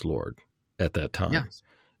Jesus is Lord at that time. Yeah.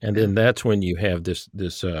 And then that's when you have this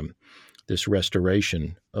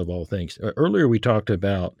restoration of all things. Earlier we talked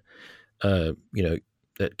about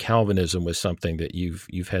that Calvinism was something that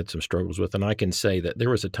you've had some struggles with, and I can say that there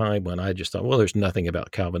was a time when I just thought, well, there's nothing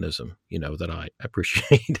about Calvinism, that I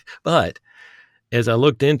appreciate. But as I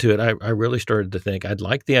looked into it, I really started to think I'd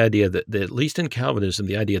like the idea that at least in Calvinism,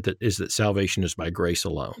 the idea that salvation is by grace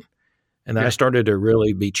alone. And I started to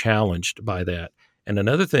really be challenged by that. And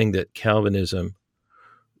another thing that Calvinism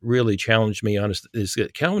really challenged me on is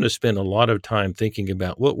that Calvinists spent a lot of time thinking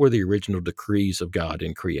about what were the original decrees of God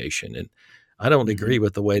in creation. And I don't agree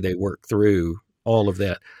with the way they work through all of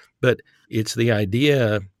that. But it's the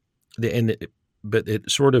idea, but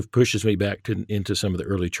it sort of pushes me back into some of the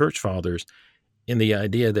early church fathers in the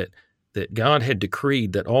idea that God had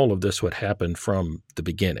decreed that all of this would happen from the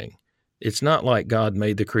beginning. It's not like God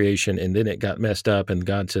made the creation and then it got messed up and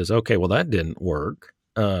God says, okay, well, that didn't work.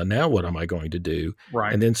 Now what am I going to do?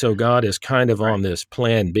 Right. And then so God is kind of on this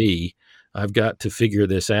plan B. I've got to figure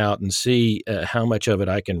this out and see how much of it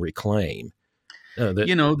I can reclaim.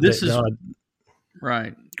 This is God,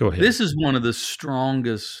 right. Go ahead. This is one of the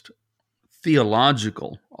strongest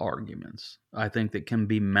theological arguments, I think, that can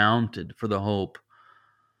be mounted for the hope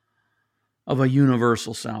of a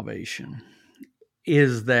universal salvation.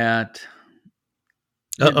 Is that?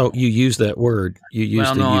 You used that word. You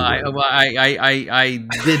used the U word. I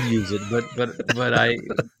did use it, but I.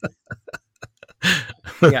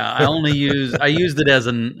 Yeah, I used it as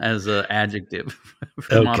an adjective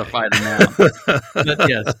to modify the noun. But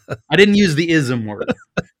yes, I didn't use the ism word.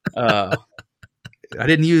 I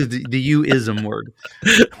didn't use the you-ism word.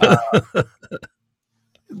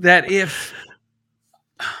 That if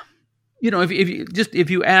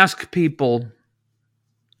you ask people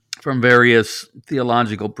from various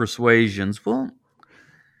theological persuasions, well,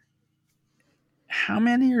 how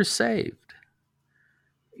many are saved?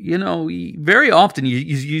 Very often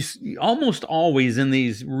you almost always in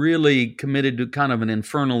these really committed to kind of an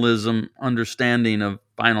infernalism understanding of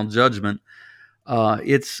final judgment,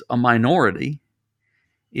 it's a minority.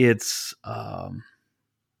 It's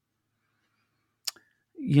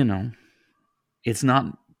you know, it's not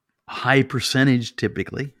a high percentage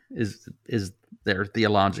typically is their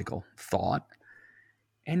theological thought.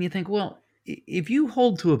 And you think, well, if you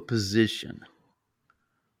hold to a position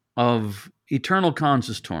of eternal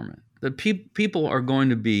conscious torment, that people are going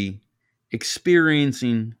to be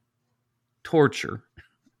experiencing torture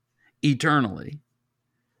eternally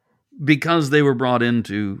because they were brought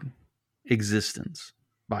into existence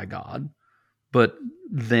by God, but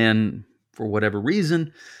then for whatever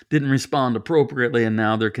reason didn't respond appropriately, and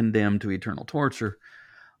now they're condemned to eternal torture.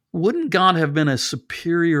 Wouldn't God have been a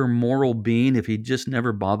superior moral being if he just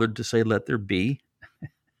never bothered to say, let there be?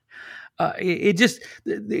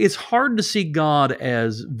 It's hard to see God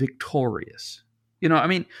as victorious. I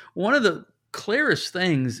mean, one of the clearest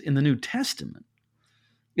things in the New Testament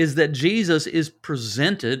is that Jesus is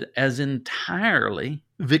presented as entirely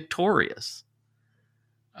victorious.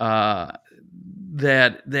 That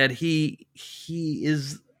he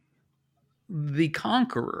is the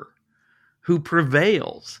conqueror who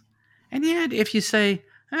prevails. And yet, if you say,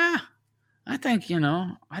 I think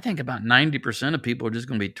about 90% of people are just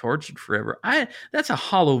going to be tortured forever. That's a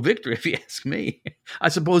hollow victory, if you ask me. I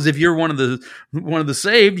suppose if you're one of the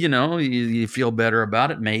saved, you feel better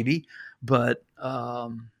about it, maybe. But I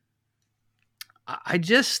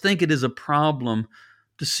just think it is a problem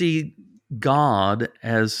to see God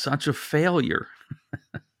as such a failure.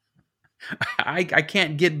 I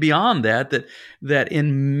can't get beyond that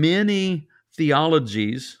in many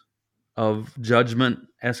theologies of judgment,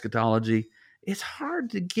 eschatology, it's hard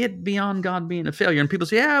to get beyond God being a failure. And people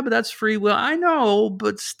say, yeah, but that's free will. I know,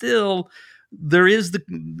 but still there is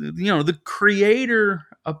the creator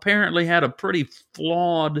apparently had a pretty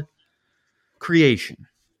flawed creation.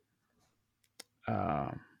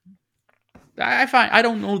 I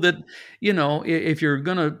don't know that, if you're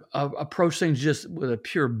going to approach things just with a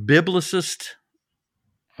pure biblicist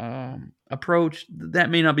approach,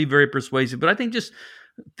 that may not be very persuasive. But I think just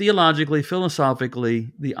theologically,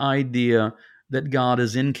 philosophically, the idea that God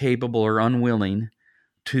is incapable or unwilling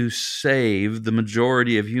to save the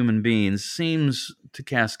majority of human beings seems to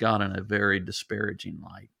cast God in a very disparaging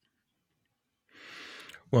light.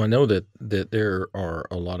 Well, I know that there are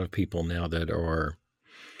a lot of people now that are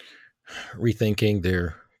rethinking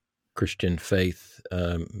their Christian faith.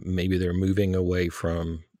 Maybe they're moving away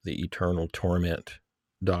from the eternal torment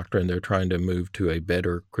doctrine. They're trying to move to a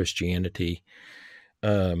better Christianity.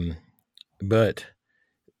 But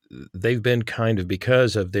they've been kind of,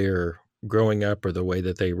 because of their growing up or the way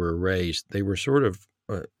that they were raised, they were sort of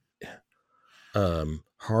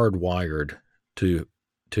hardwired to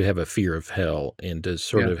have a fear of hell and to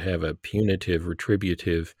sort of have a punitive,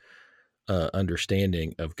 retributive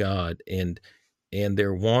understanding of God, and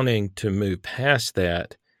they're wanting to move past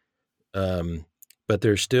that, but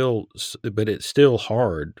it's still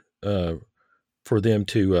hard for them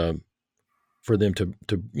to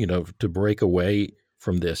break away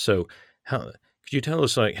from this. So, could you tell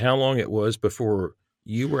us how long it was before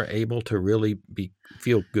you were able to really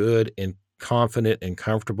feel good and confident and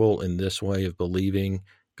comfortable in this way of believing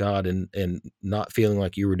God and not feeling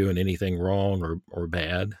like you were doing anything wrong or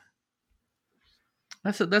bad?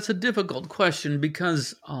 That's a difficult question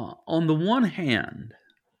because on the one hand,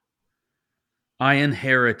 I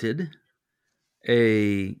inherited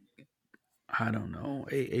maybe, I'm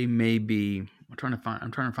trying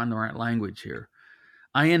to find the right language here.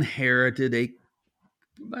 I inherited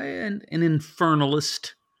an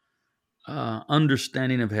infernalist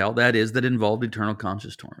understanding of hell, that involved eternal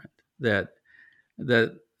conscious torment, that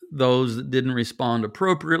those that didn't respond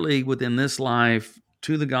appropriately within this life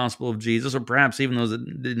to the gospel of Jesus, or perhaps even those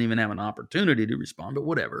that didn't even have an opportunity to respond, but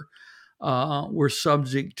whatever, were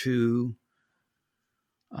subject to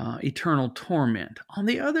eternal torment. On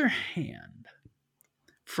the other hand,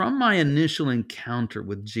 from my initial encounter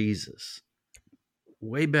with Jesus,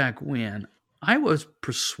 way back when, I was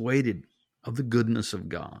persuaded of the goodness of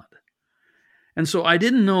God. And so I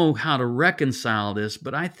didn't know how to reconcile this,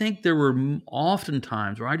 but I think there were often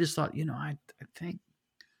times where I just thought, I don't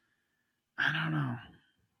know.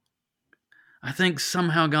 I think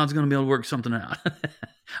somehow God's going to be able to work something out.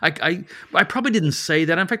 I probably didn't say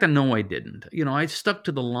that. In fact, I know I didn't. I stuck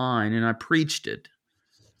to the line and I preached it.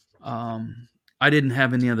 I didn't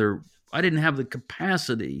have the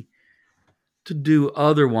capacity to do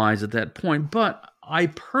otherwise at that point. But I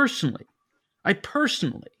personally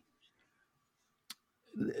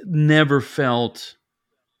never felt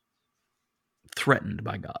threatened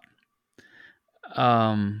by God.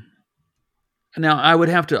 Now I would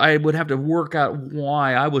have to work out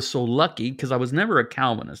why I was so lucky, because I was never a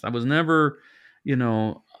Calvinist. I was never,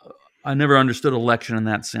 I never understood election in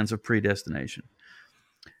that sense of predestination.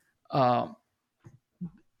 Uh,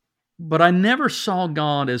 but I never saw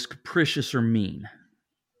God as capricious or mean.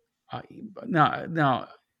 Now,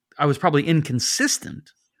 I was probably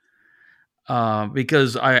inconsistent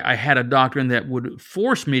because I had a doctrine that would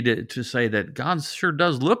force me to say that God sure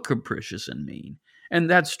does look capricious and mean. And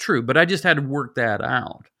that's true, but I just had to work that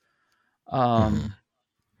out.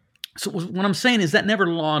 So what I'm saying is that never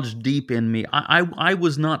lodged deep in me. I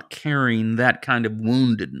was not carrying that kind of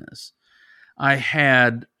woundedness. I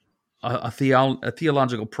had a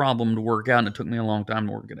theological problem to work out, and it took me a long time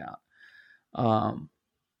to work it out.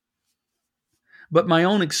 But my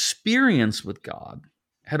own experience with God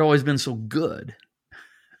had always been so good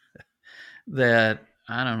that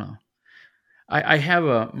I don't know. I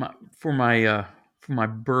have for my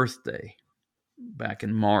birthday back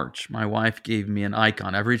in March, my wife gave me an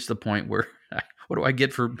icon. I've reached the point where what do I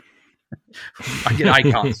get for I get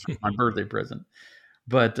icons for my birthday present.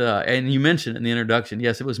 But and you mentioned in the introduction,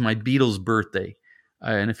 yes, it was my Beatles' birthday.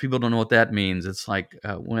 And if people don't know what that means, it's like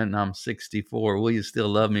when I'm 64, will you still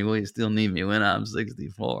love me? Will you still need me when I'm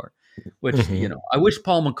 64? Which, I wish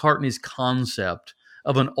Paul McCartney's concept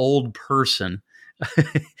of an old person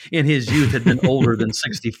in his youth had been older than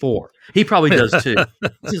 64. He probably does too.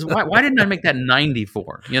 He says, why didn't I make that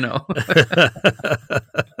 94?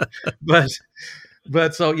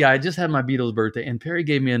 But so, yeah, I just had my Beatles' birthday, and Perry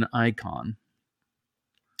gave me an icon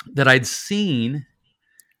that I'd seen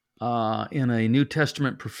in a New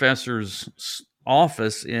Testament professor's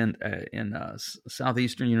office in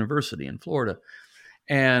Southeastern University in Florida,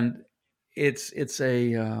 and it's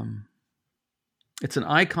an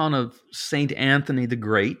icon of Saint Anthony the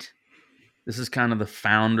Great. This is kind of the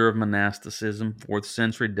founder of monasticism, 4th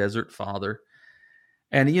century desert father.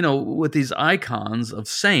 And with these icons of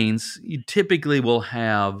saints, you typically will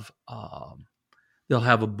have they'll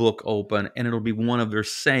have a book open, and it'll be one of their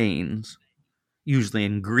sayings, usually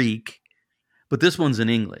in Greek, but this one's in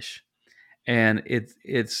English. And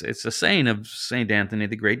it's a saying of St. Anthony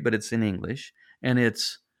the Great, but it's in English. And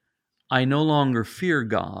it's, I no longer fear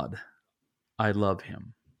God, I love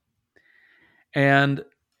him. And,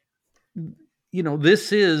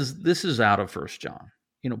 this is out of 1 John.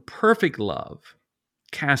 Perfect love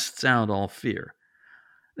casts out all fear.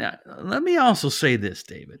 Now, let me also say this,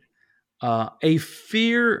 David. A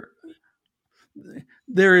fear,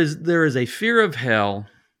 there is a fear of hell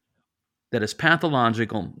that is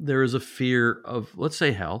pathological. There is a fear of, let's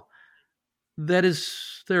say, hell that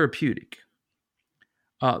is therapeutic.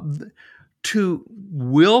 To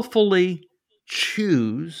willfully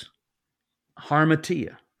choose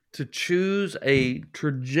harmatia, to choose a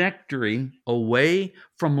trajectory away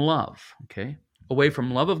from love, okay? Away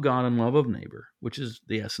from love of God and love of neighbor, which is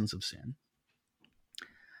the essence of sin,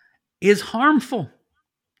 is harmful.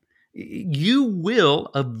 You will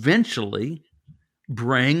eventually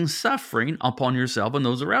bring suffering upon yourself and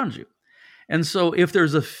those around you. And so if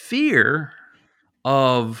there's a fear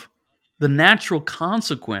of the natural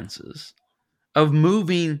consequences of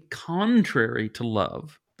moving contrary to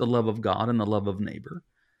love, the love of God and the love of neighbor,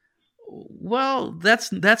 well,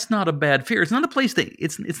 that's not a bad fear. It's not a place that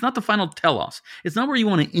it's not the final telos. It's not where you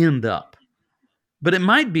want to end up. But it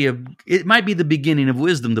might be the beginning of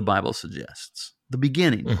wisdom, the Bible suggests. The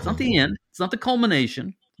beginning. It's not the end. It's not the culmination.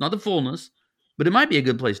 It's not the fullness. But it might be a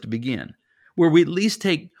good place to begin, where we at least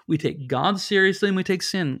take God seriously and we take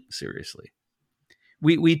sin seriously.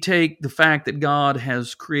 We take the fact that God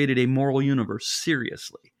has created a moral universe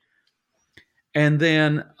seriously. And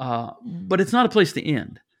then, but it's not a place to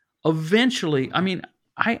end. Eventually,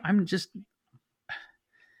 I'm just,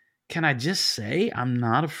 can I just say I'm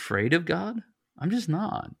not afraid of God? I'm just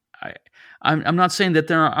not. I'm not saying that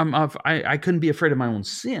I couldn't be afraid of my own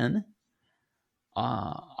sin.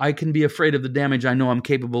 I can be afraid of the damage I know I'm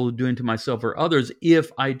capable of doing to myself or others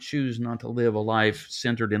if I choose not to live a life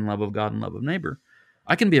centered in love of God and love of neighbor.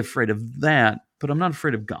 I can be afraid of that, but I'm not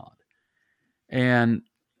afraid of God. And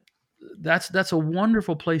that's a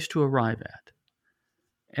wonderful place to arrive at.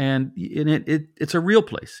 And it's a real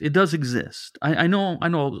place. It does exist. I know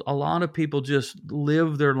a lot of people just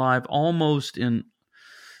live their life almost like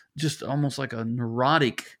a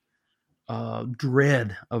neurotic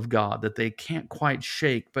dread of God that they can't quite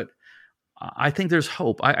shake. But I think there's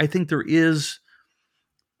hope. I think there is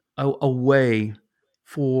a way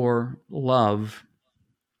for love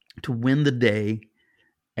to win the day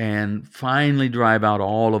and finally drive out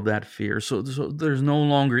all of that fear. So there's no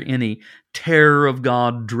longer any terror of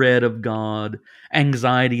God, dread of God,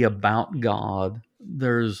 anxiety about God.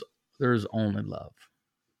 There's only love.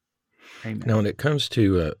 Amen. Now, when it comes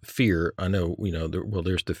to fear, I know,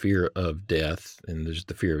 there's the fear of death and there's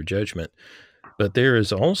the fear of judgment. But there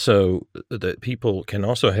is also that people can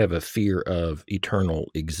also have a fear of eternal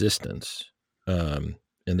existence. And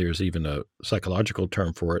there's even a psychological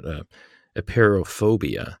term for it,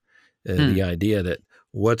 aperophobia, the idea that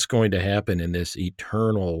what's going to happen in this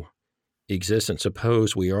eternal existence.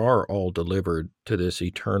 Suppose we are all delivered to this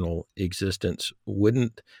eternal existence.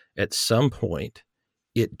 Wouldn't at some point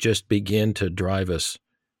it just begin to drive us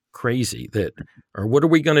crazy? Or what are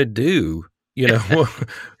we going to do?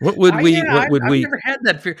 What would we? I've never had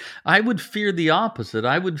that fear. I would fear the opposite.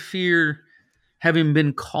 I would fear having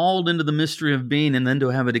been called into the mystery of being and then to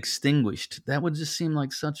have it extinguished. That would just seem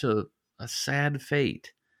like such a sad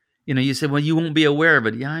fate. You say, well, you won't be aware of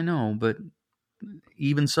it. Yeah, I know, but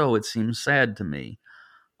even so, it seems sad to me.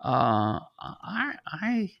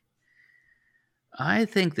 I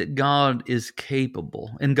think that God is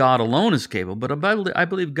capable, and God alone is capable, but I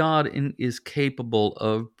believe God is capable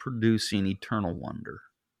of producing eternal wonder.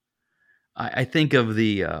 I think of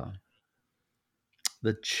the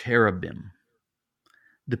cherubim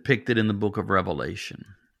depicted in the book of Revelation,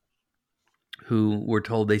 who were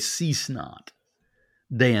told they cease not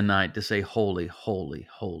day and night to say, holy, holy,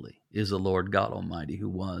 holy is the Lord God Almighty, who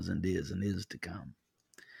was and is to come.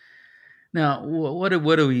 Now, what do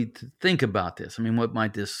we think about this? I mean, what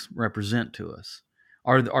might this represent to us?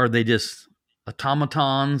 Are they just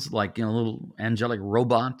automatons, like little angelic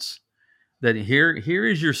robots? That here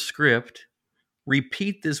is your script.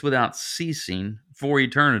 Repeat this without ceasing for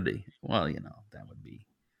eternity. Well, that would be.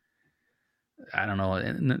 I don't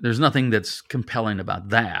know. There's nothing that's compelling about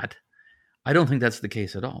that. I don't think that's the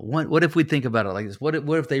case at all. What if we think about it like this? What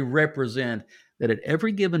if they represent that at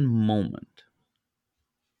every given moment,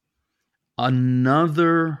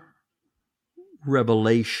 another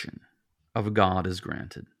revelation of God is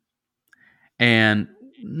granted? And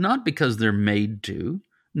not because they're made to,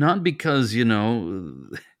 not because,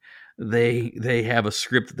 they have a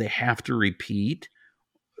script they have to repeat.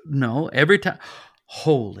 No, every time,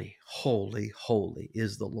 holy, holy, holy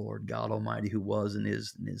is the Lord God Almighty, who was and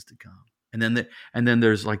is to come. And then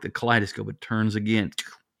there's like the kaleidoscope. It turns again,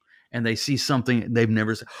 and they see something they've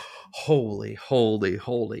never seen. Holy, holy,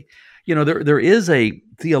 holy. There is a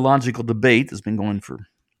theological debate that's been going for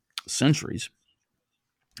centuries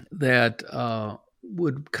that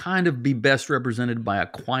would kind of be best represented by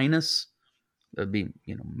Aquinas. That'd be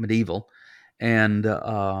medieval, and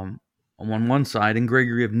on one side, and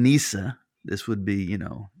Gregory of Nyssa. This would be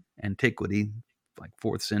antiquity, like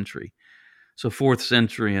 4th century. So 4th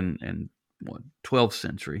century and 12th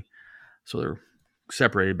century. So they're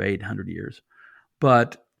separated by 800 years.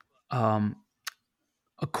 But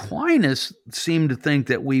Aquinas seemed to think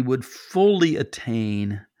that we would fully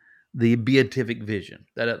attain the beatific vision,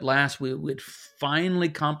 that at last we would finally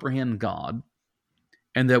comprehend God,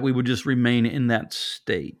 and that we would just remain in that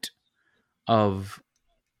state of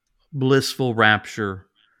blissful rapture,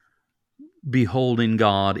 beholding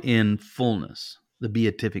God in fullness, the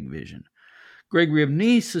beatific vision. Gregory of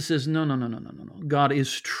Nyssa says, no. God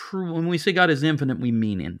is true. When we say God is infinite, we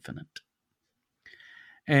mean infinite.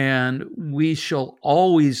 And we shall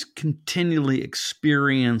always continually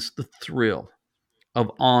experience the thrill of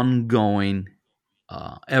ongoing,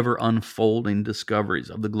 ever unfolding discoveries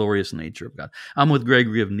of the glorious nature of God. I'm with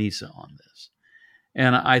Gregory of Nyssa on this.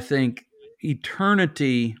 And I think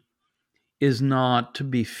eternity is not to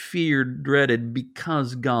be feared, dreaded,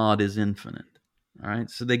 because God is infinite. All right,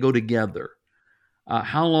 so they go together.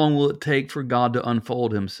 How long will it take for God to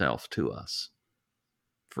unfold himself to us?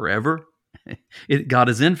 Forever? God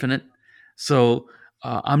is infinite. So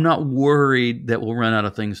I'm not worried that we'll run out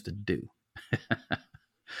of things to do.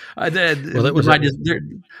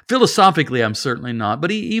 Philosophically, I'm certainly not.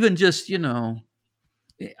 But even just,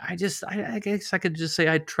 I guess I could just say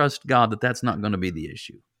I trust God that that's not going to be the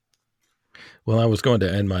issue. Well, I was going to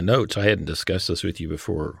end my notes. I hadn't discussed this with you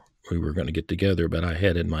before we were going to get together, but I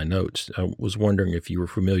had in my notes. I was wondering if you were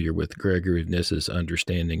familiar with Gregory of Nyssa's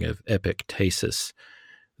understanding of apokatastasis,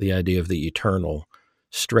 the idea of the eternal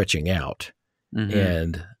stretching out. Mm-hmm.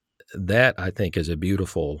 And that, I think, is a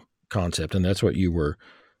beautiful concept. And that's what you were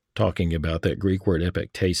talking about, that Greek word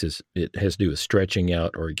apokatastasis. It has to do with stretching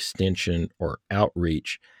out or extension or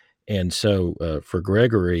outreach. And so for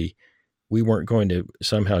Gregory, we weren't going to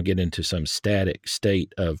somehow get into some static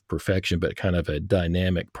state of perfection, but kind of a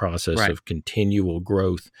dynamic process of continual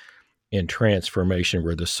growth and transformation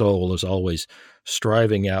where the soul is always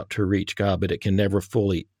striving out to reach God, but it can never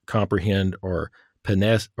fully comprehend or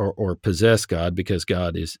possess God because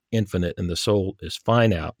God is infinite and the soul is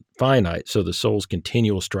finite. So the soul's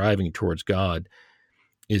continual striving towards God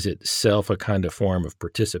is itself a kind of form of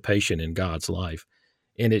participation in God's life.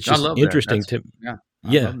 And it's just interesting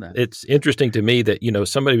I Yeah, love that. it's interesting to me that,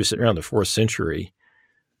 somebody was sitting around the 4th century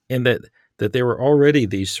and that there were already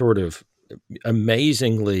these sort of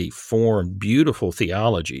amazingly formed, beautiful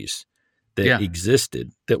theologies that Yeah.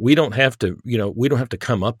 existed that we don't have to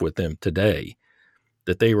come up with them today,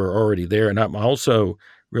 that they were already there. And I'm also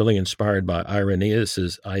really inspired by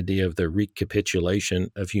Irenaeus's idea of the recapitulation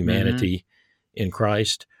of Hmm. humanity in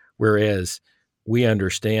Christ, whereas we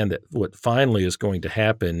understand that what finally is going to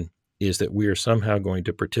happen is that we are somehow going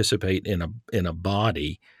to participate in a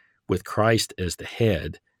body with Christ as the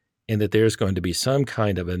head, and that there's going to be some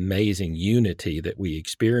kind of amazing unity that we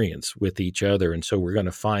experience with each other. And so we're going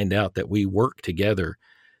to find out that we work together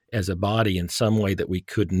as a body in some way that we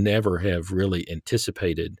could never have really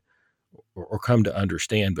anticipated or come to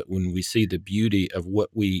understand. But when we see the beauty of what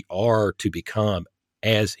we are to become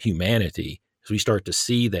as humanity, as we start to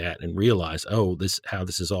see that and realize, oh, how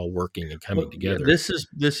this is all working and coming Well, yeah, together.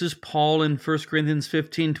 this is Paul in 1 Corinthians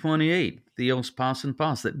 15:28, Theos pas and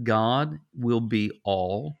pas, that God will be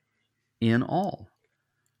all in all.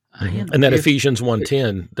 And that If Ephesians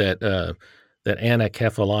 1:10, that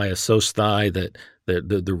anakephalias sosthai, that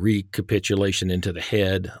the recapitulation into the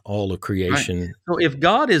head, all of right, creation. so if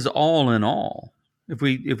God is all in all, if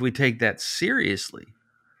we take that seriously,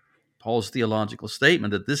 Paul's theological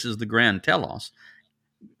statement that this is the grand telos.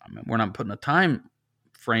 I mean, we're not putting a time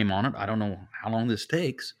frame on it. I don't know how long this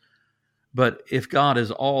takes, but if God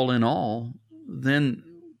is all in all, then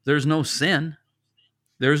there's no sin.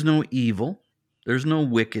 There's no evil. There's no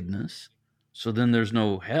wickedness. So then there's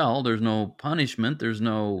no hell. There's no punishment. There's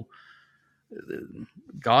no.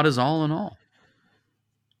 God is all in all.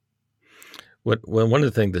 Well, one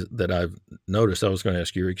of the things that I've noticed, I was going to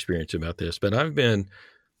ask your experience about this, but I've been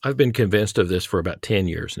convinced of this for about 10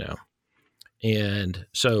 years now. And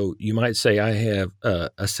so you might say I have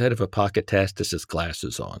a set of Apokatastasis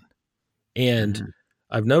glasses on. And Mhm.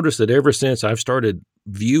 I've noticed that ever since I've started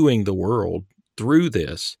viewing the world through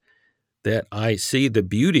this, that I see the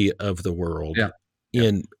beauty of the world Yeah. Yeah.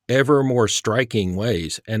 in ever more striking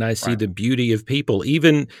ways. And I see Right. the beauty of people,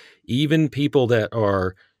 even people that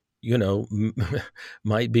are,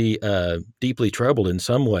 might be deeply troubled in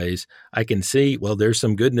some ways. I can see, well, there's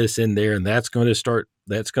some goodness in there, and that's going to start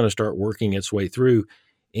working its way through.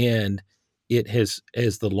 And it has,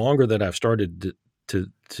 as the longer that I've started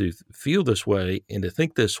to feel this way and to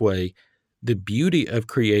think this way, the beauty of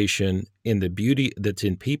creation and the beauty that's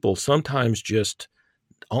in people sometimes just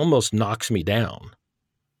almost knocks me down.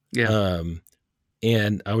 Yeah. Um,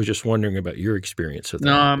 and I was just wondering about your experience of that.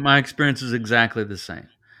 No, my experience is exactly the same.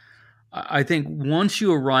 I think once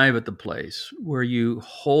you arrive at the place where you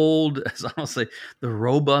hold, as I'll say, the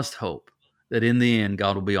robust hope that in the end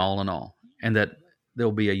God will be all in all, and that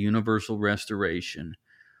there'll be a universal restoration,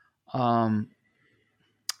 um,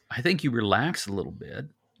 I think you relax a little bit,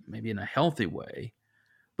 maybe in a healthy way,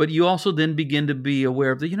 but you also then begin to be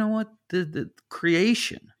aware of the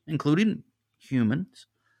creation, including humans,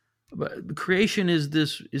 but the creation is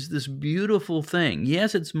this beautiful thing.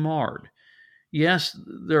 Yes, it's marred. Yes,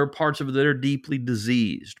 there are parts of it that are deeply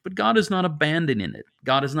diseased, but God is not abandoning it.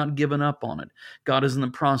 God has not given up on it. God is in the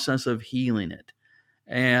process of healing it.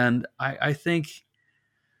 And I think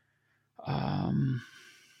um,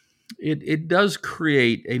 it does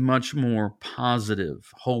create a much more positive,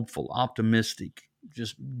 hopeful, optimistic,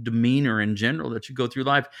 just demeanor in general that you go through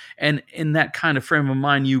life. And in that kind of frame of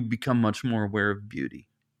mind, you become much more aware of beauty.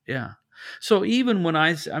 Yeah. So even when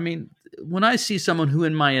I see someone who,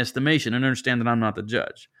 in my estimation, and understand that I'm not the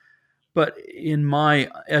judge, but in my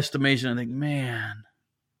estimation, I think, man,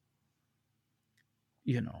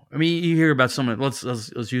 you hear about someone. Let's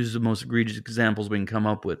use the most egregious examples we can come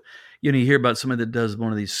up with. You hear about somebody that does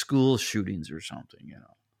one of these school shootings or something.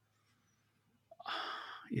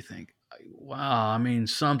 You think, wow,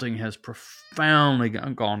 something has profoundly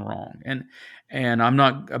gone wrong, and I'm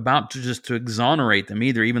not about to exonerate them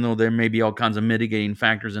either, even though there may be all kinds of mitigating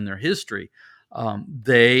factors in their history.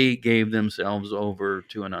 They gave themselves over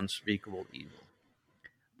to an unspeakable evil,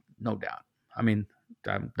 no doubt. I mean,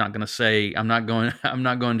 I'm not going to say I'm not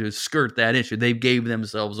going to skirt that issue. They gave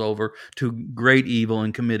themselves over to great evil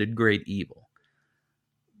and committed great evil.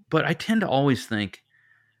 But I tend to always think,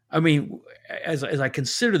 as I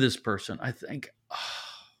consider this person, I think, oh,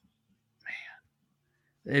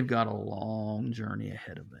 they've got a long journey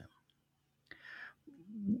ahead of them.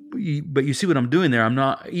 But you see what I'm doing there? I'm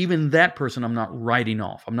not even that person. I'm not writing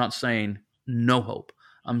off. I'm not saying no hope.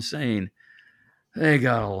 I'm saying they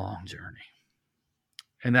got a long journey.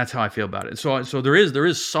 And that's how I feel about it. So there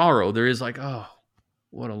is sorrow. There is like, oh,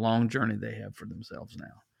 what a long journey they have for themselves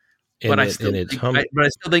now. But And I it still and it's think, I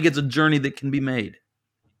still think it's a journey that can be made.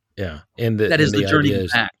 Yeah, That is and the the journey idea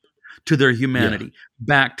is, back to their yeah, humanity,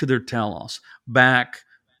 back to their telos, back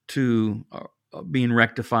to being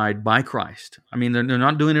rectified by Christ. I mean, they're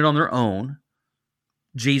not doing it on their own.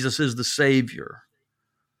 Jesus is the Savior,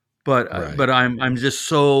 but right. I'm just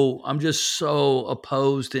so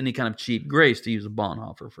opposed to any kind of cheap grace, to use a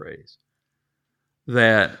Bonhoeffer phrase,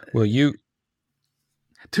 that Well, to you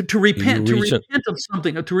repent recent, of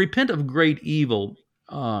something, to repent of great evil.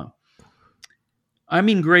 Uh, I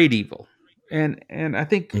mean, great evil, and I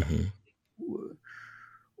think. mhm,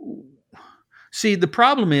 See, the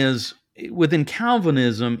problem is within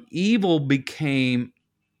Calvinism, evil became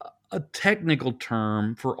a technical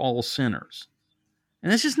term for all sinners.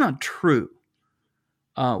 And that's just not true.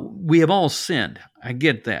 We have all sinned. I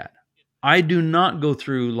get that. I do not go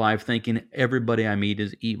through life thinking everybody I meet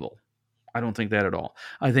is evil. I don't think that at all.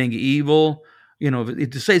 I think evil,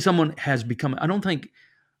 to say someone has become, I don't think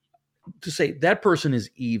to say that person is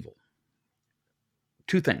evil.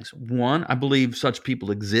 Two things. One, I believe such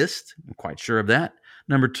people exist. I'm quite sure of that.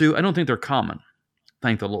 Number two, I don't think they're common.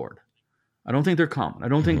 Thank the Lord. I don't think they're common. I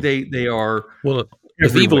don't think mhm. they are Well,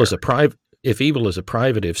 everywhere. if evil is a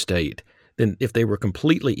privative state, then if they were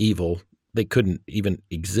completely evil, they couldn't even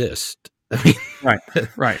exist. I Right. mean,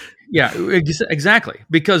 Right. Yeah. Exactly.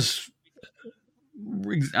 Because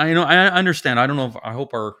I understand. I don't know if I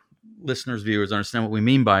hope our listeners, viewers understand what we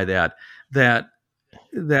mean by that. That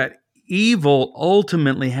that evil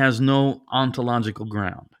ultimately has no ontological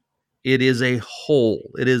ground. It is a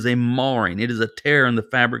hole. It is a marring. It is a tear in the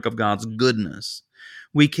fabric of God's goodness.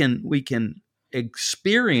 We can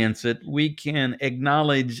experience it. We can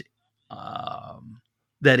acknowledge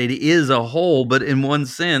that it is a hole, but in one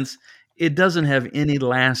sense, it doesn't have any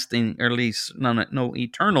lasting, or at least no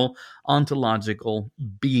eternal ontological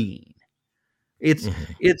being. It's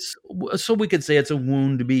mhm. it's so we could say it's a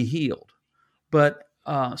wound to be healed, but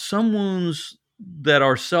some wounds that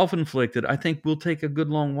are self-inflicted, I think, will take a good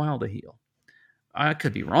long while to heal. I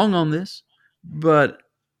could be wrong on this, but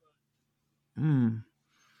hmm,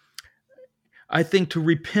 I think to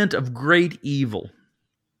repent of great evil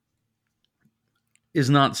is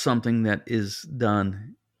not something that is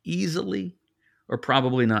done easily, or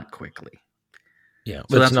probably not quickly. Yeah, So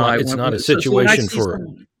but that's why it's not a so when I situation see for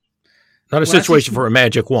someone, not a when I see situation for someone, a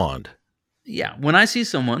magic wand. yeah, when I see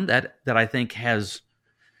someone that I think has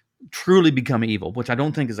truly become evil, which I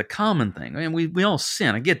don't think is a common thing. I mean, we all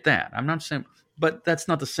sin. I get that. I'm not saying, but that's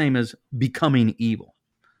not the same as becoming evil.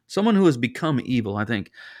 Someone who has become evil, I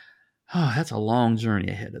think, oh, that's a long journey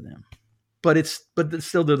ahead of them. But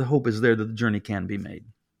still, the hope is there that the journey can be made.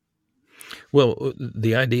 Well,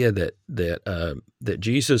 the idea that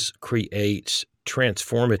Jesus creates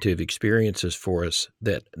transformative experiences for us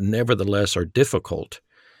that nevertheless are difficult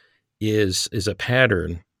is a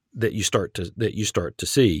pattern that you start to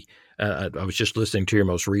see. I was just listening to your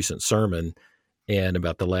most recent sermon and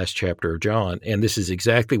about the last chapter of John, and this is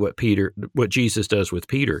exactly what Jesus does with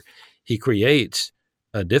Peter. He creates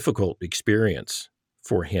a difficult experience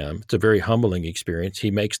for him. It's a very humbling experience. He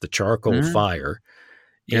makes the charcoal Mhm. fire,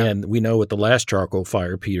 Yeah. and we know what the last charcoal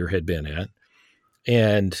fire Peter had been at,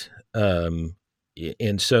 and um,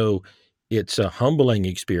 and so it's a humbling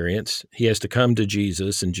experience. He has to come to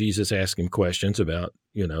Jesus, and Jesus asks him questions about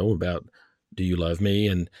do you love me,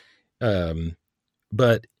 and um,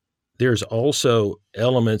 but there's also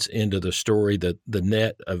elements into the story that the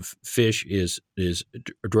net of fish is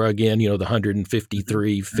drug in, the Mhm.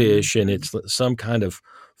 153 Mhm. fish, and Mhm. it's some kind of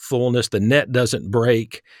fullness. The net doesn't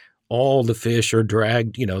break. All the fish are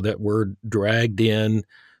dragged, that word dragged in.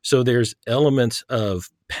 So there's elements of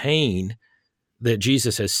pain that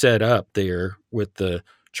Jesus has set up there with the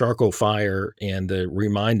charcoal fire and the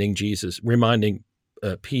reminding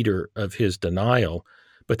Peter of his denial.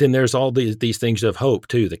 But then there's all these things of hope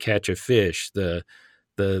too: the catch of fish, the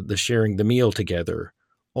sharing the meal together,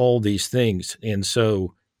 all these things. And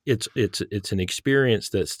so it's an experience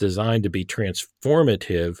that's designed to be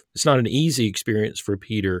transformative. It's not an easy experience for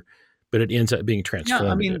Peter, but it ends up being Yeah,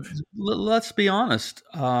 I mean, transformative. let's be honest.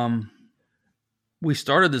 We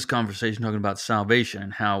started this conversation talking about salvation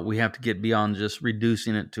and how we have to get beyond just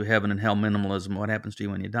reducing it to heaven and hell minimalism. What happens to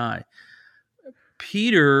you when you die?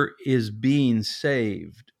 Peter is being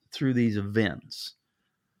saved through these events,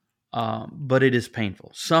 but it is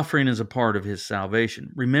painful. Suffering is a part of his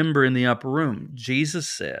salvation. Remember, in the upper room, Jesus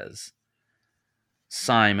says,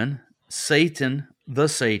 Simon, Satan,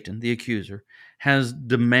 the accuser, has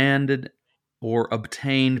demanded or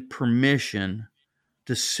obtained permission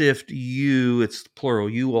to sift you, it's plural,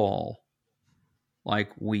 you all,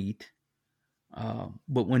 like wheat.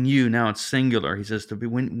 But now it's singular, he says,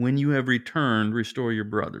 when you have returned, restore your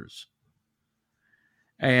brothers.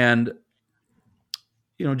 And,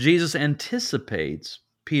 Jesus anticipates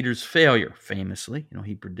Peter's failure, famously.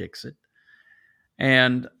 He predicts it.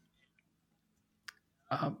 And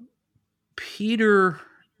Peter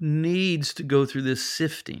needs to go through this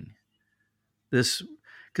sifting, because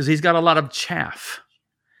he's got a lot of chaff,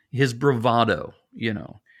 his bravado,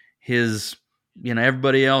 his,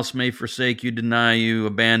 everybody else may forsake you, deny you,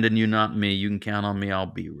 abandon you, not me. You can count on me. I'll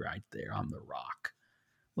be right there. I'm the rock.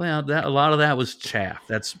 Well, a lot of that was chaff.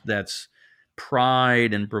 That's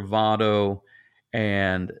pride and bravado,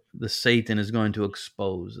 and the Satan is going to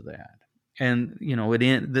expose that. And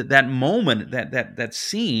that moment, that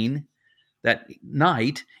scene, that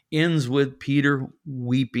night ends with Peter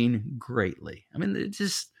weeping greatly. I mean, it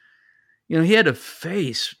just, he had a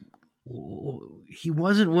face. He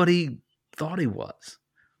wasn't what he thought he was.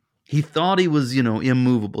 He thought he was,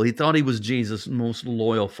 immovable. He thought he was Jesus' most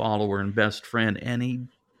loyal follower and best friend, and he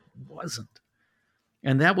wasn't.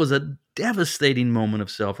 And that was a devastating moment of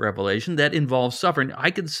self-revelation that involves suffering. I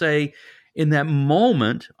could say in that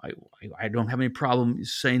moment, I don't have any problem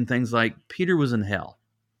saying things like, Peter was in hell.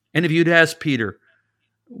 And if you'd ask Peter,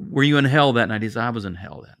 were you in hell that night? He said, I was in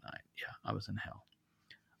hell that night. Yeah, I was in hell.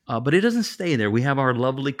 But it doesn't stay there. We have our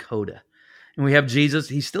lovely coda. And we have Jesus.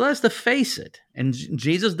 He still has to face it. And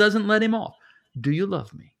Jesus doesn't let him off. Do you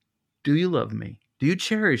love me? Do you love me? Do you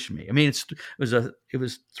cherish me? I mean, it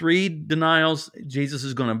was 3 denials. Jesus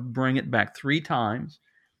is going to bring it back 3 times.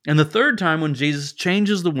 And the third time when Jesus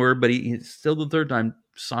changes the word, but he's still the third time,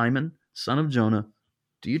 Simon, son of Jonah,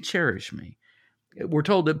 do you cherish me? We're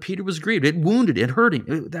told that Peter was grieved. It wounded. It hurt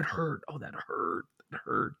him. That hurt. Oh, that hurt. That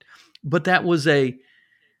hurt. But that was a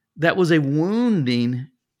wounding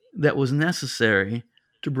that was necessary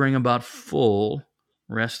to bring about full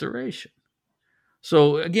restoration.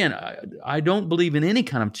 So again, I don't believe in any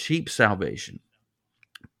kind of cheap salvation.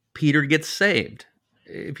 Peter gets saved,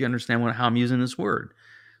 if you understand how I'm using this word.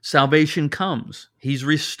 Salvation comes. He's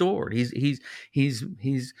restored. He's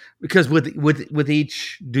because with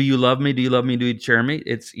each, do you love me? Do you love me? Do you cherish me?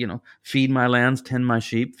 It's, feed my lambs, tend my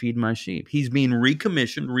sheep, feed my sheep. He's being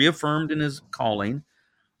recommissioned, reaffirmed in his calling,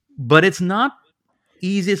 but it's not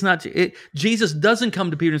easy. It's not. Jesus doesn't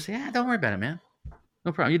come to Peter and say, don't worry about it, man.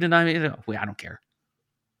 No problem. You deny me. I don't care.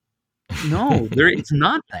 No, it's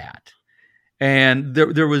not that. And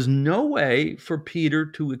there was no way for Peter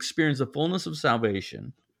to experience the fullness of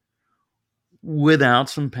salvation without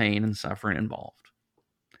some pain and suffering involved.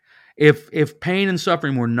 If pain and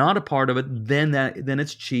suffering were not a part of it, then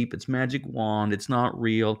it's cheap, it's magic wand, it's not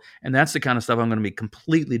real, and that's the kind of stuff I'm going to be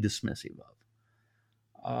completely dismissive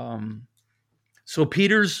of. So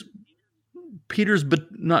Peter's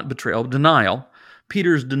not betrayal, denial.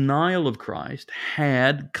 Peter's denial of Christ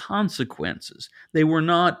had consequences. They were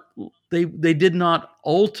not. They did not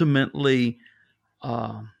ultimately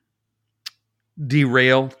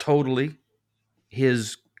derail totally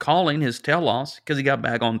his calling, his telos, because he got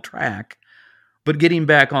back on track. But getting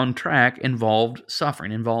back on track involved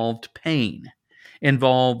suffering, involved pain,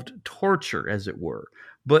 involved torture, as it were.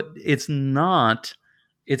 But it's not.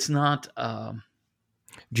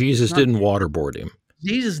 Jesus didn't waterboard him.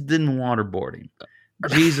 Jesus didn't waterboard him.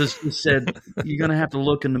 Jesus said, "You're going to have to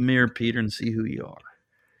look in the mirror, Peter, and see who you are."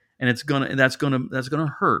 And that's going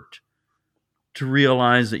to hurt to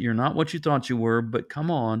realize that you're not what you thought you were, but come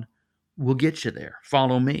on, we'll get you there.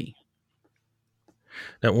 Follow me.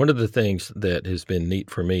 Now, one of the things that has been neat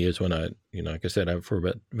for me is when like I said, for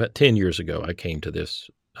about 10 years ago, I came to this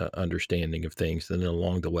understanding of things. And then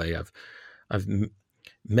along the way, I've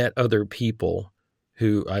met other people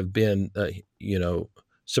who I've been,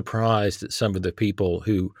 surprised that some of the people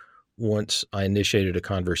who, once I initiated a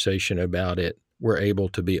conversation about it, were able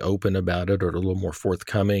to be open about it or a little more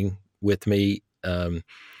forthcoming with me.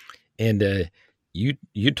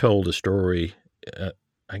 You told a story,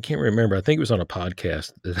 I can't remember, I think it was on a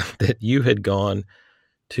podcast, that you had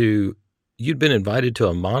you'd been invited to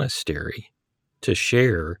a monastery to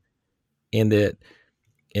share, and that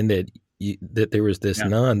there was this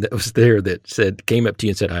nun that was there that came up to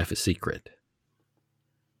you and said, I have a secret.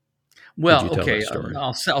 Well, okay,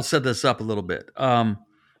 I'll set this up a little bit.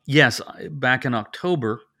 Yes, back in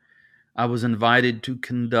October, I was invited to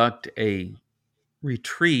conduct a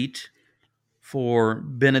retreat for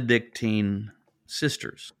Benedictine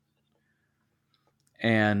sisters.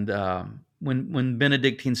 And when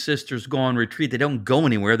Benedictine sisters go on retreat, they don't go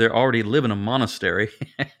anywhere. They already live in a monastery.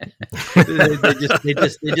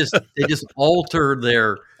 they just alter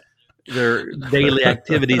their daily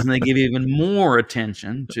activities, and they give even more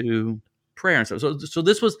attention to prayer and stuff. So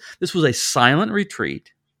this was a silent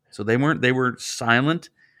retreat. So they were silent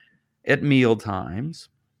at meal times.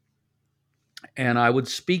 And I would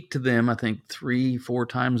speak to them, I think 3-4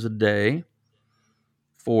 times a day.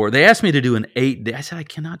 They asked me to do an 8-day. I said, I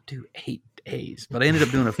cannot do 8 days, but I ended up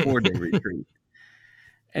doing a 4-day retreat.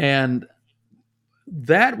 And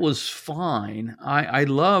that was fine. I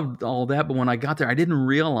loved all that. But when I got there, I didn't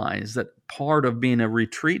realize that part of being a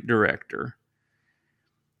retreat director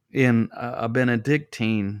in a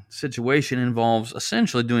Benedictine situation involves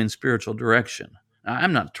essentially doing spiritual direction. Now,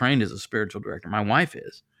 I'm not trained as a spiritual director. My wife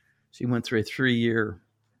is. She went through a 3-year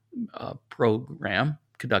program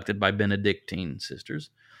conducted by Benedictine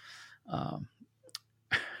sisters.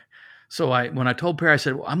 So when I told Perry, I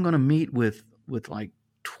said, well, I'm going to meet with like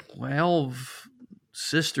 12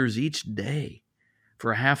 sisters each day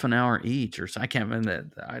for a half an hour each, or so. I can't remember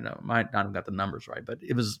that. I might not have got the numbers right, but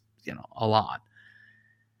it was, a lot.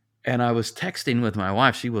 And I was texting with my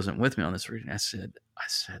wife. She wasn't with me on this reading. I said,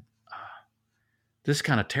 this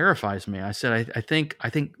kind of terrifies me. I said, I think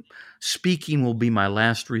speaking will be my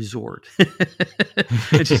last resort.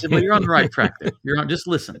 And she said, well, you're on the right track there. Just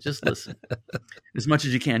listen. As much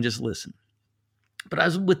as you can, just listen. But I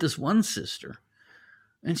was with this one sister,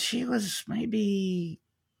 and she was maybe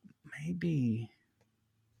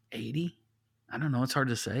 80. I don't know. It's hard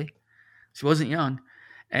to say. She wasn't young.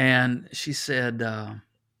 And she said, I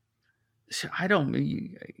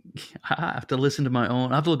have to listen to my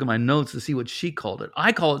own. I have to look at my notes to see what she called it.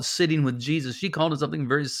 I call it sitting with Jesus. She called it something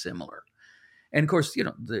very similar. And of course,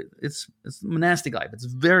 it's monastic life. It's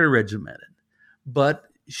very regimented. But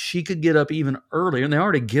she could get up even earlier, and they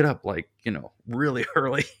already get up really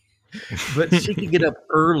early. But she could get up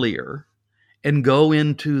earlier and go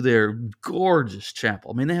into their gorgeous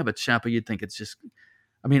chapel. I mean, they have a chapel, you'd think it's just,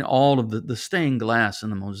 all of the stained glass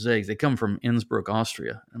and the mosaics, they come from Innsbruck,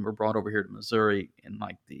 Austria, and were brought over here to Missouri in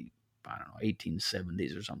like the,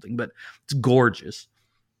 1870s or something, but it's gorgeous.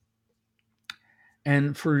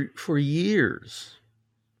 And for years,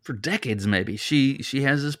 for decades maybe, she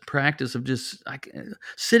has this practice of just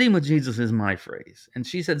sitting with Jesus is my phrase. And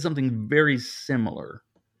she said something very similar.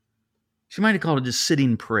 She might have called it just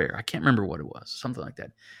sitting prayer. I can't remember what it was, something like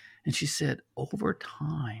that. And she said, over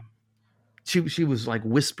time, she was like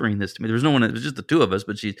whispering this to me. There was no one, it was just the two of us,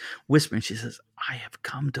 but she's whispering. She says, I have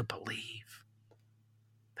come to believe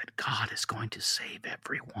that God is going to save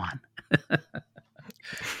everyone.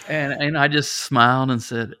 And I just smiled and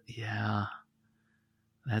said, yeah,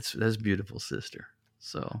 that's beautiful, sister.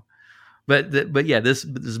 So, but yeah, this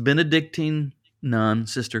Benedictine nun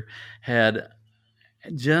sister had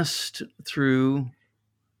just through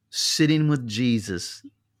sitting with Jesus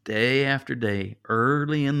day after day,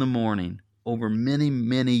 early in the morning, over many,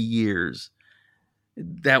 many years,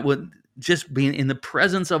 that would just be in the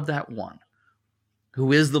presence of that one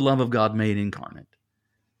who is the love of God made incarnate,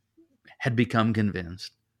 had become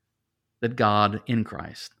convinced that God in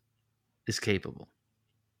Christ is capable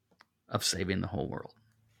of saving the whole world.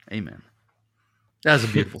 Amen. That was a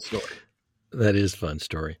beautiful story. That is a fun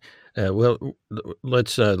story. Well,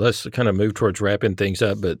 let's kind of move towards wrapping things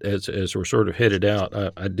up. But as we're sort of headed out,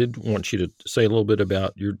 I did want you to say a little bit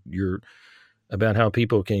about about how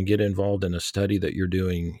people can get involved in a study that you're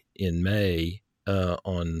doing in May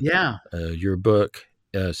on your book,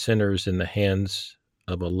 Sinners in the Hands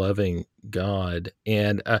of a Loving God.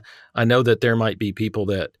 And I know that there might be people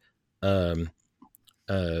that don't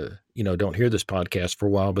hear this podcast for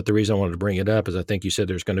a while, but the reason I wanted to bring it up is I think you said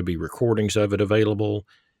there's going to be recordings of it available.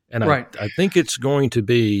 And right. I think it's going to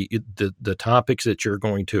be the topics that you're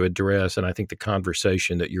going to address, and I think the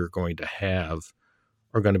conversation that you're going to have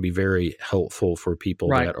are going to be very helpful for people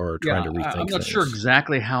that are trying to rethink I'm not things. sure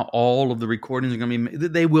exactly how all of the recordings are going to be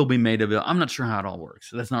made. They will be made available. I'm not sure how it all works.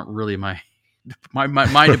 So that's not really my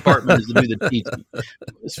department is to do the teaching.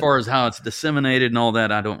 As far as how it's disseminated and all that,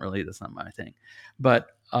 that's not my thing. But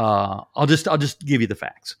I'll just give you the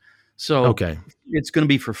facts. So okay. It's going to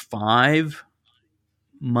be for 5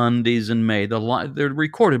 Mondays in May. They're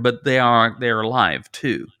recorded, but they are live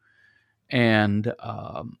too. And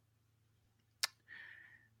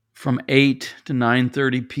from 8 to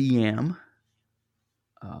 9:30 p.m.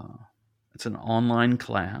 It's an online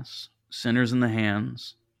class, Sinners in the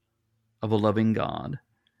Hands of a Loving God.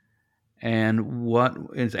 And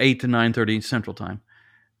it's 8 to 9:30 Central Time.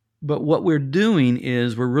 But what we're doing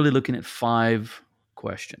is we're really looking at 5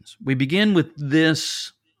 questions. We begin with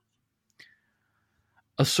this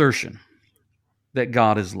assertion that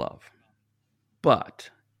God is love.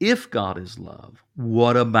 But if God is love,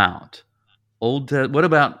 what about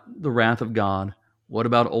the wrath of God? What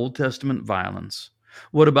about Old Testament violence?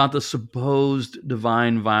 What about the supposed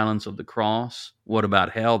divine violence of the cross? What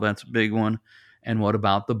about hell? That's a big one. And what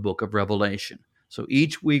about the book of Revelation? So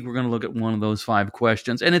each week we're going to look at one of those 5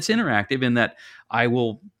 questions, and it's interactive in that I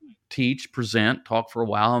will teach, present, talk for a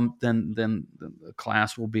while, and then the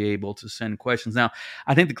class will be able to send questions. Now,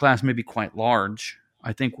 I think the class may be quite large.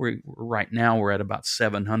 I think right now we're at about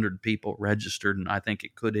 700 people registered, and I think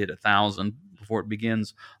it could hit 1,000 before it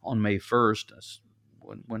begins on May 1st.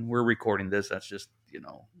 When we're recording this, that's just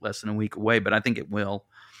less than a week away, but I think it will.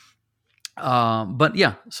 But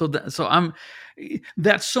yeah, so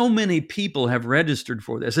so many people have registered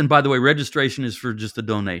for this. And by the way, registration is for just a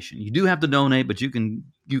donation. You do have to donate, but you can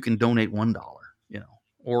donate $1,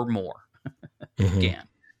 or more. Mm-hmm. Again,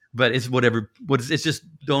 but it's it's just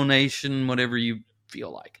donation, whatever you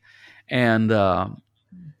feel like. And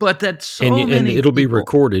but that's so many and it'll be people.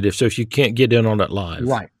 recorded if you can't get in on it live.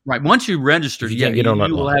 Right. Once you register, you will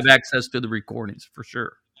live. have access to the recordings for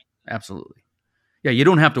sure. Absolutely. Yeah, you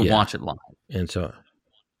don't have to watch it live. And so,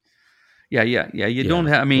 you don't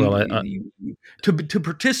have. I mean, to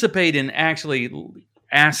participate in actually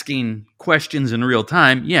asking questions in real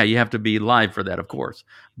time, you have to be live for that, of course.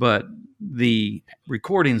 But the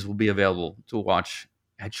recordings will be available to watch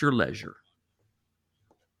at your leisure.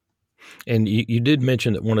 And you did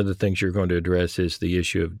mention that one of the things you're going to address is the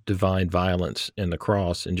issue of divine violence and the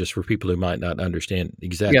cross, and just for people who might not understand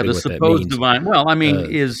exactly what that means. Yeah, the supposed divine. Well, I mean,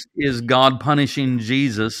 is God punishing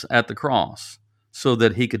Jesus at the cross so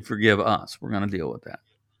that he could forgive us? We're going to deal with that.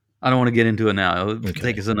 I don't want to get into it now. It'll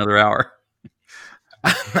take us another hour.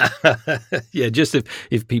 Yeah, just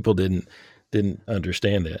if people didn't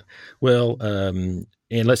understand that. Well, and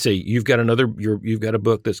let's see, you've got a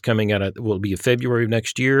book that's coming out. Will it be February of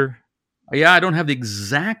next year? Yeah, I don't have the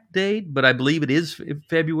exact date, but I believe it is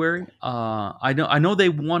February. I know they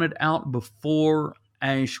want it out before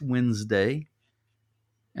Ash Wednesday,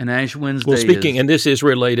 and Ash Wednesday. And this is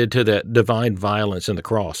related to that divine violence and the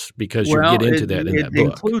cross, because you get into that in that book. It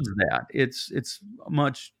includes that. It's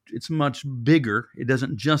much bigger. It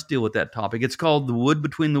doesn't just deal with that topic. It's called "The Wood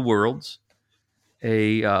Between the Worlds: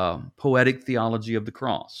 A Poetic Theology of the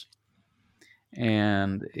Cross."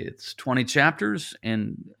 And it's 20 chapters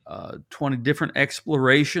and 20 different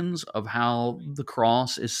explorations of how the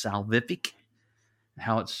cross is salvific,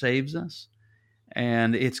 how it saves us.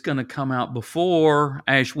 And it's going to come out before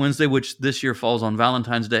Ash Wednesday, which this year falls on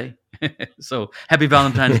Valentine's Day. So happy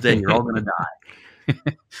Valentine's Day. You're all going to die.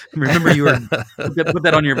 Remember, put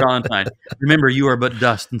that on your Valentine. Remember, you are but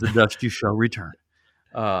dust, and to dust you shall return.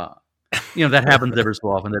 That happens every so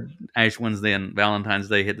often, that Ash Wednesday and Valentine's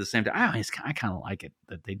Day hit the same time. I kind of like it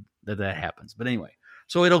that happens. But anyway,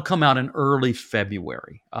 so it'll come out in early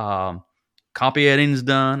February. Copy editing's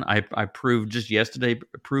done. I proved just yesterday,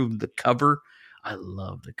 the cover. I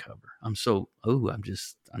love the cover. I'm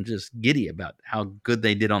just giddy about how good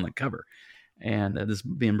they did on the cover. And this is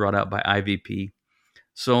being brought out by IVP.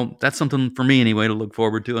 So that's something for me anyway to look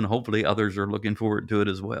forward to, and hopefully others are looking forward to it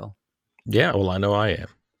as well. Yeah, well, I know I am.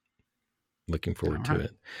 Looking forward to it.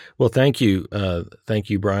 Well, thank you,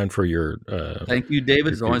 Brian, for your. Thank you,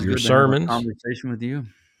 David. It's always good to have a conversation with you.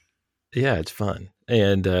 Yeah, it's fun,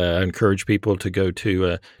 and I encourage people to go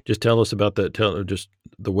to. Just tell us about the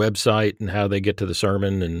website and how they get to the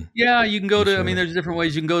sermon. And you can go to. I mean, there's different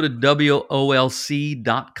ways. You can go to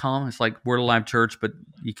wolc.com. It's like Word Alive Church, but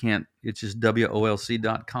you can't. It's just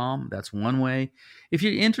wolc.com. That's one way. If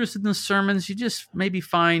you're interested in the sermons, you just maybe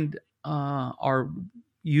find our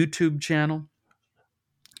YouTube channel,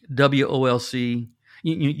 WOLC,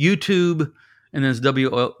 YouTube, and then it's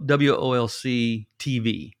WOLC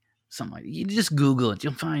TV, something like that. You just Google it,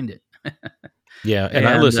 you'll find it. Yeah, and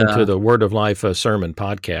I listen to the Word of Life sermon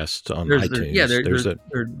podcasts on iTunes. There's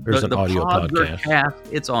an audio podcast.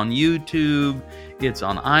 It's on YouTube, it's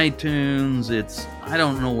on iTunes, I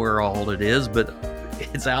don't know where all it is, but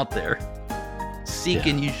it's out there. Seek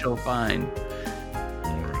and you shall find.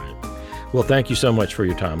 Well, thank you so much for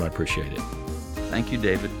your time. I appreciate it. Thank you,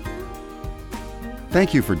 David.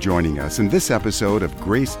 Thank you for joining us in this episode of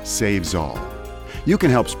Grace Saves All. You can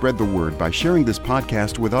help spread the word by sharing this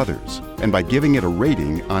podcast with others and by giving it a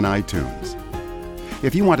rating on iTunes.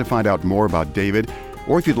 If you want to find out more about David,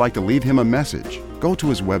 or if you'd like to leave him a message, go to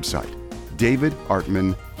his website,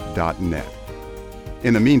 davidartman.net.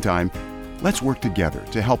 In the meantime, let's work together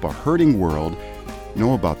to help a hurting world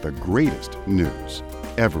know about the greatest news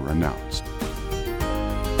ever announced.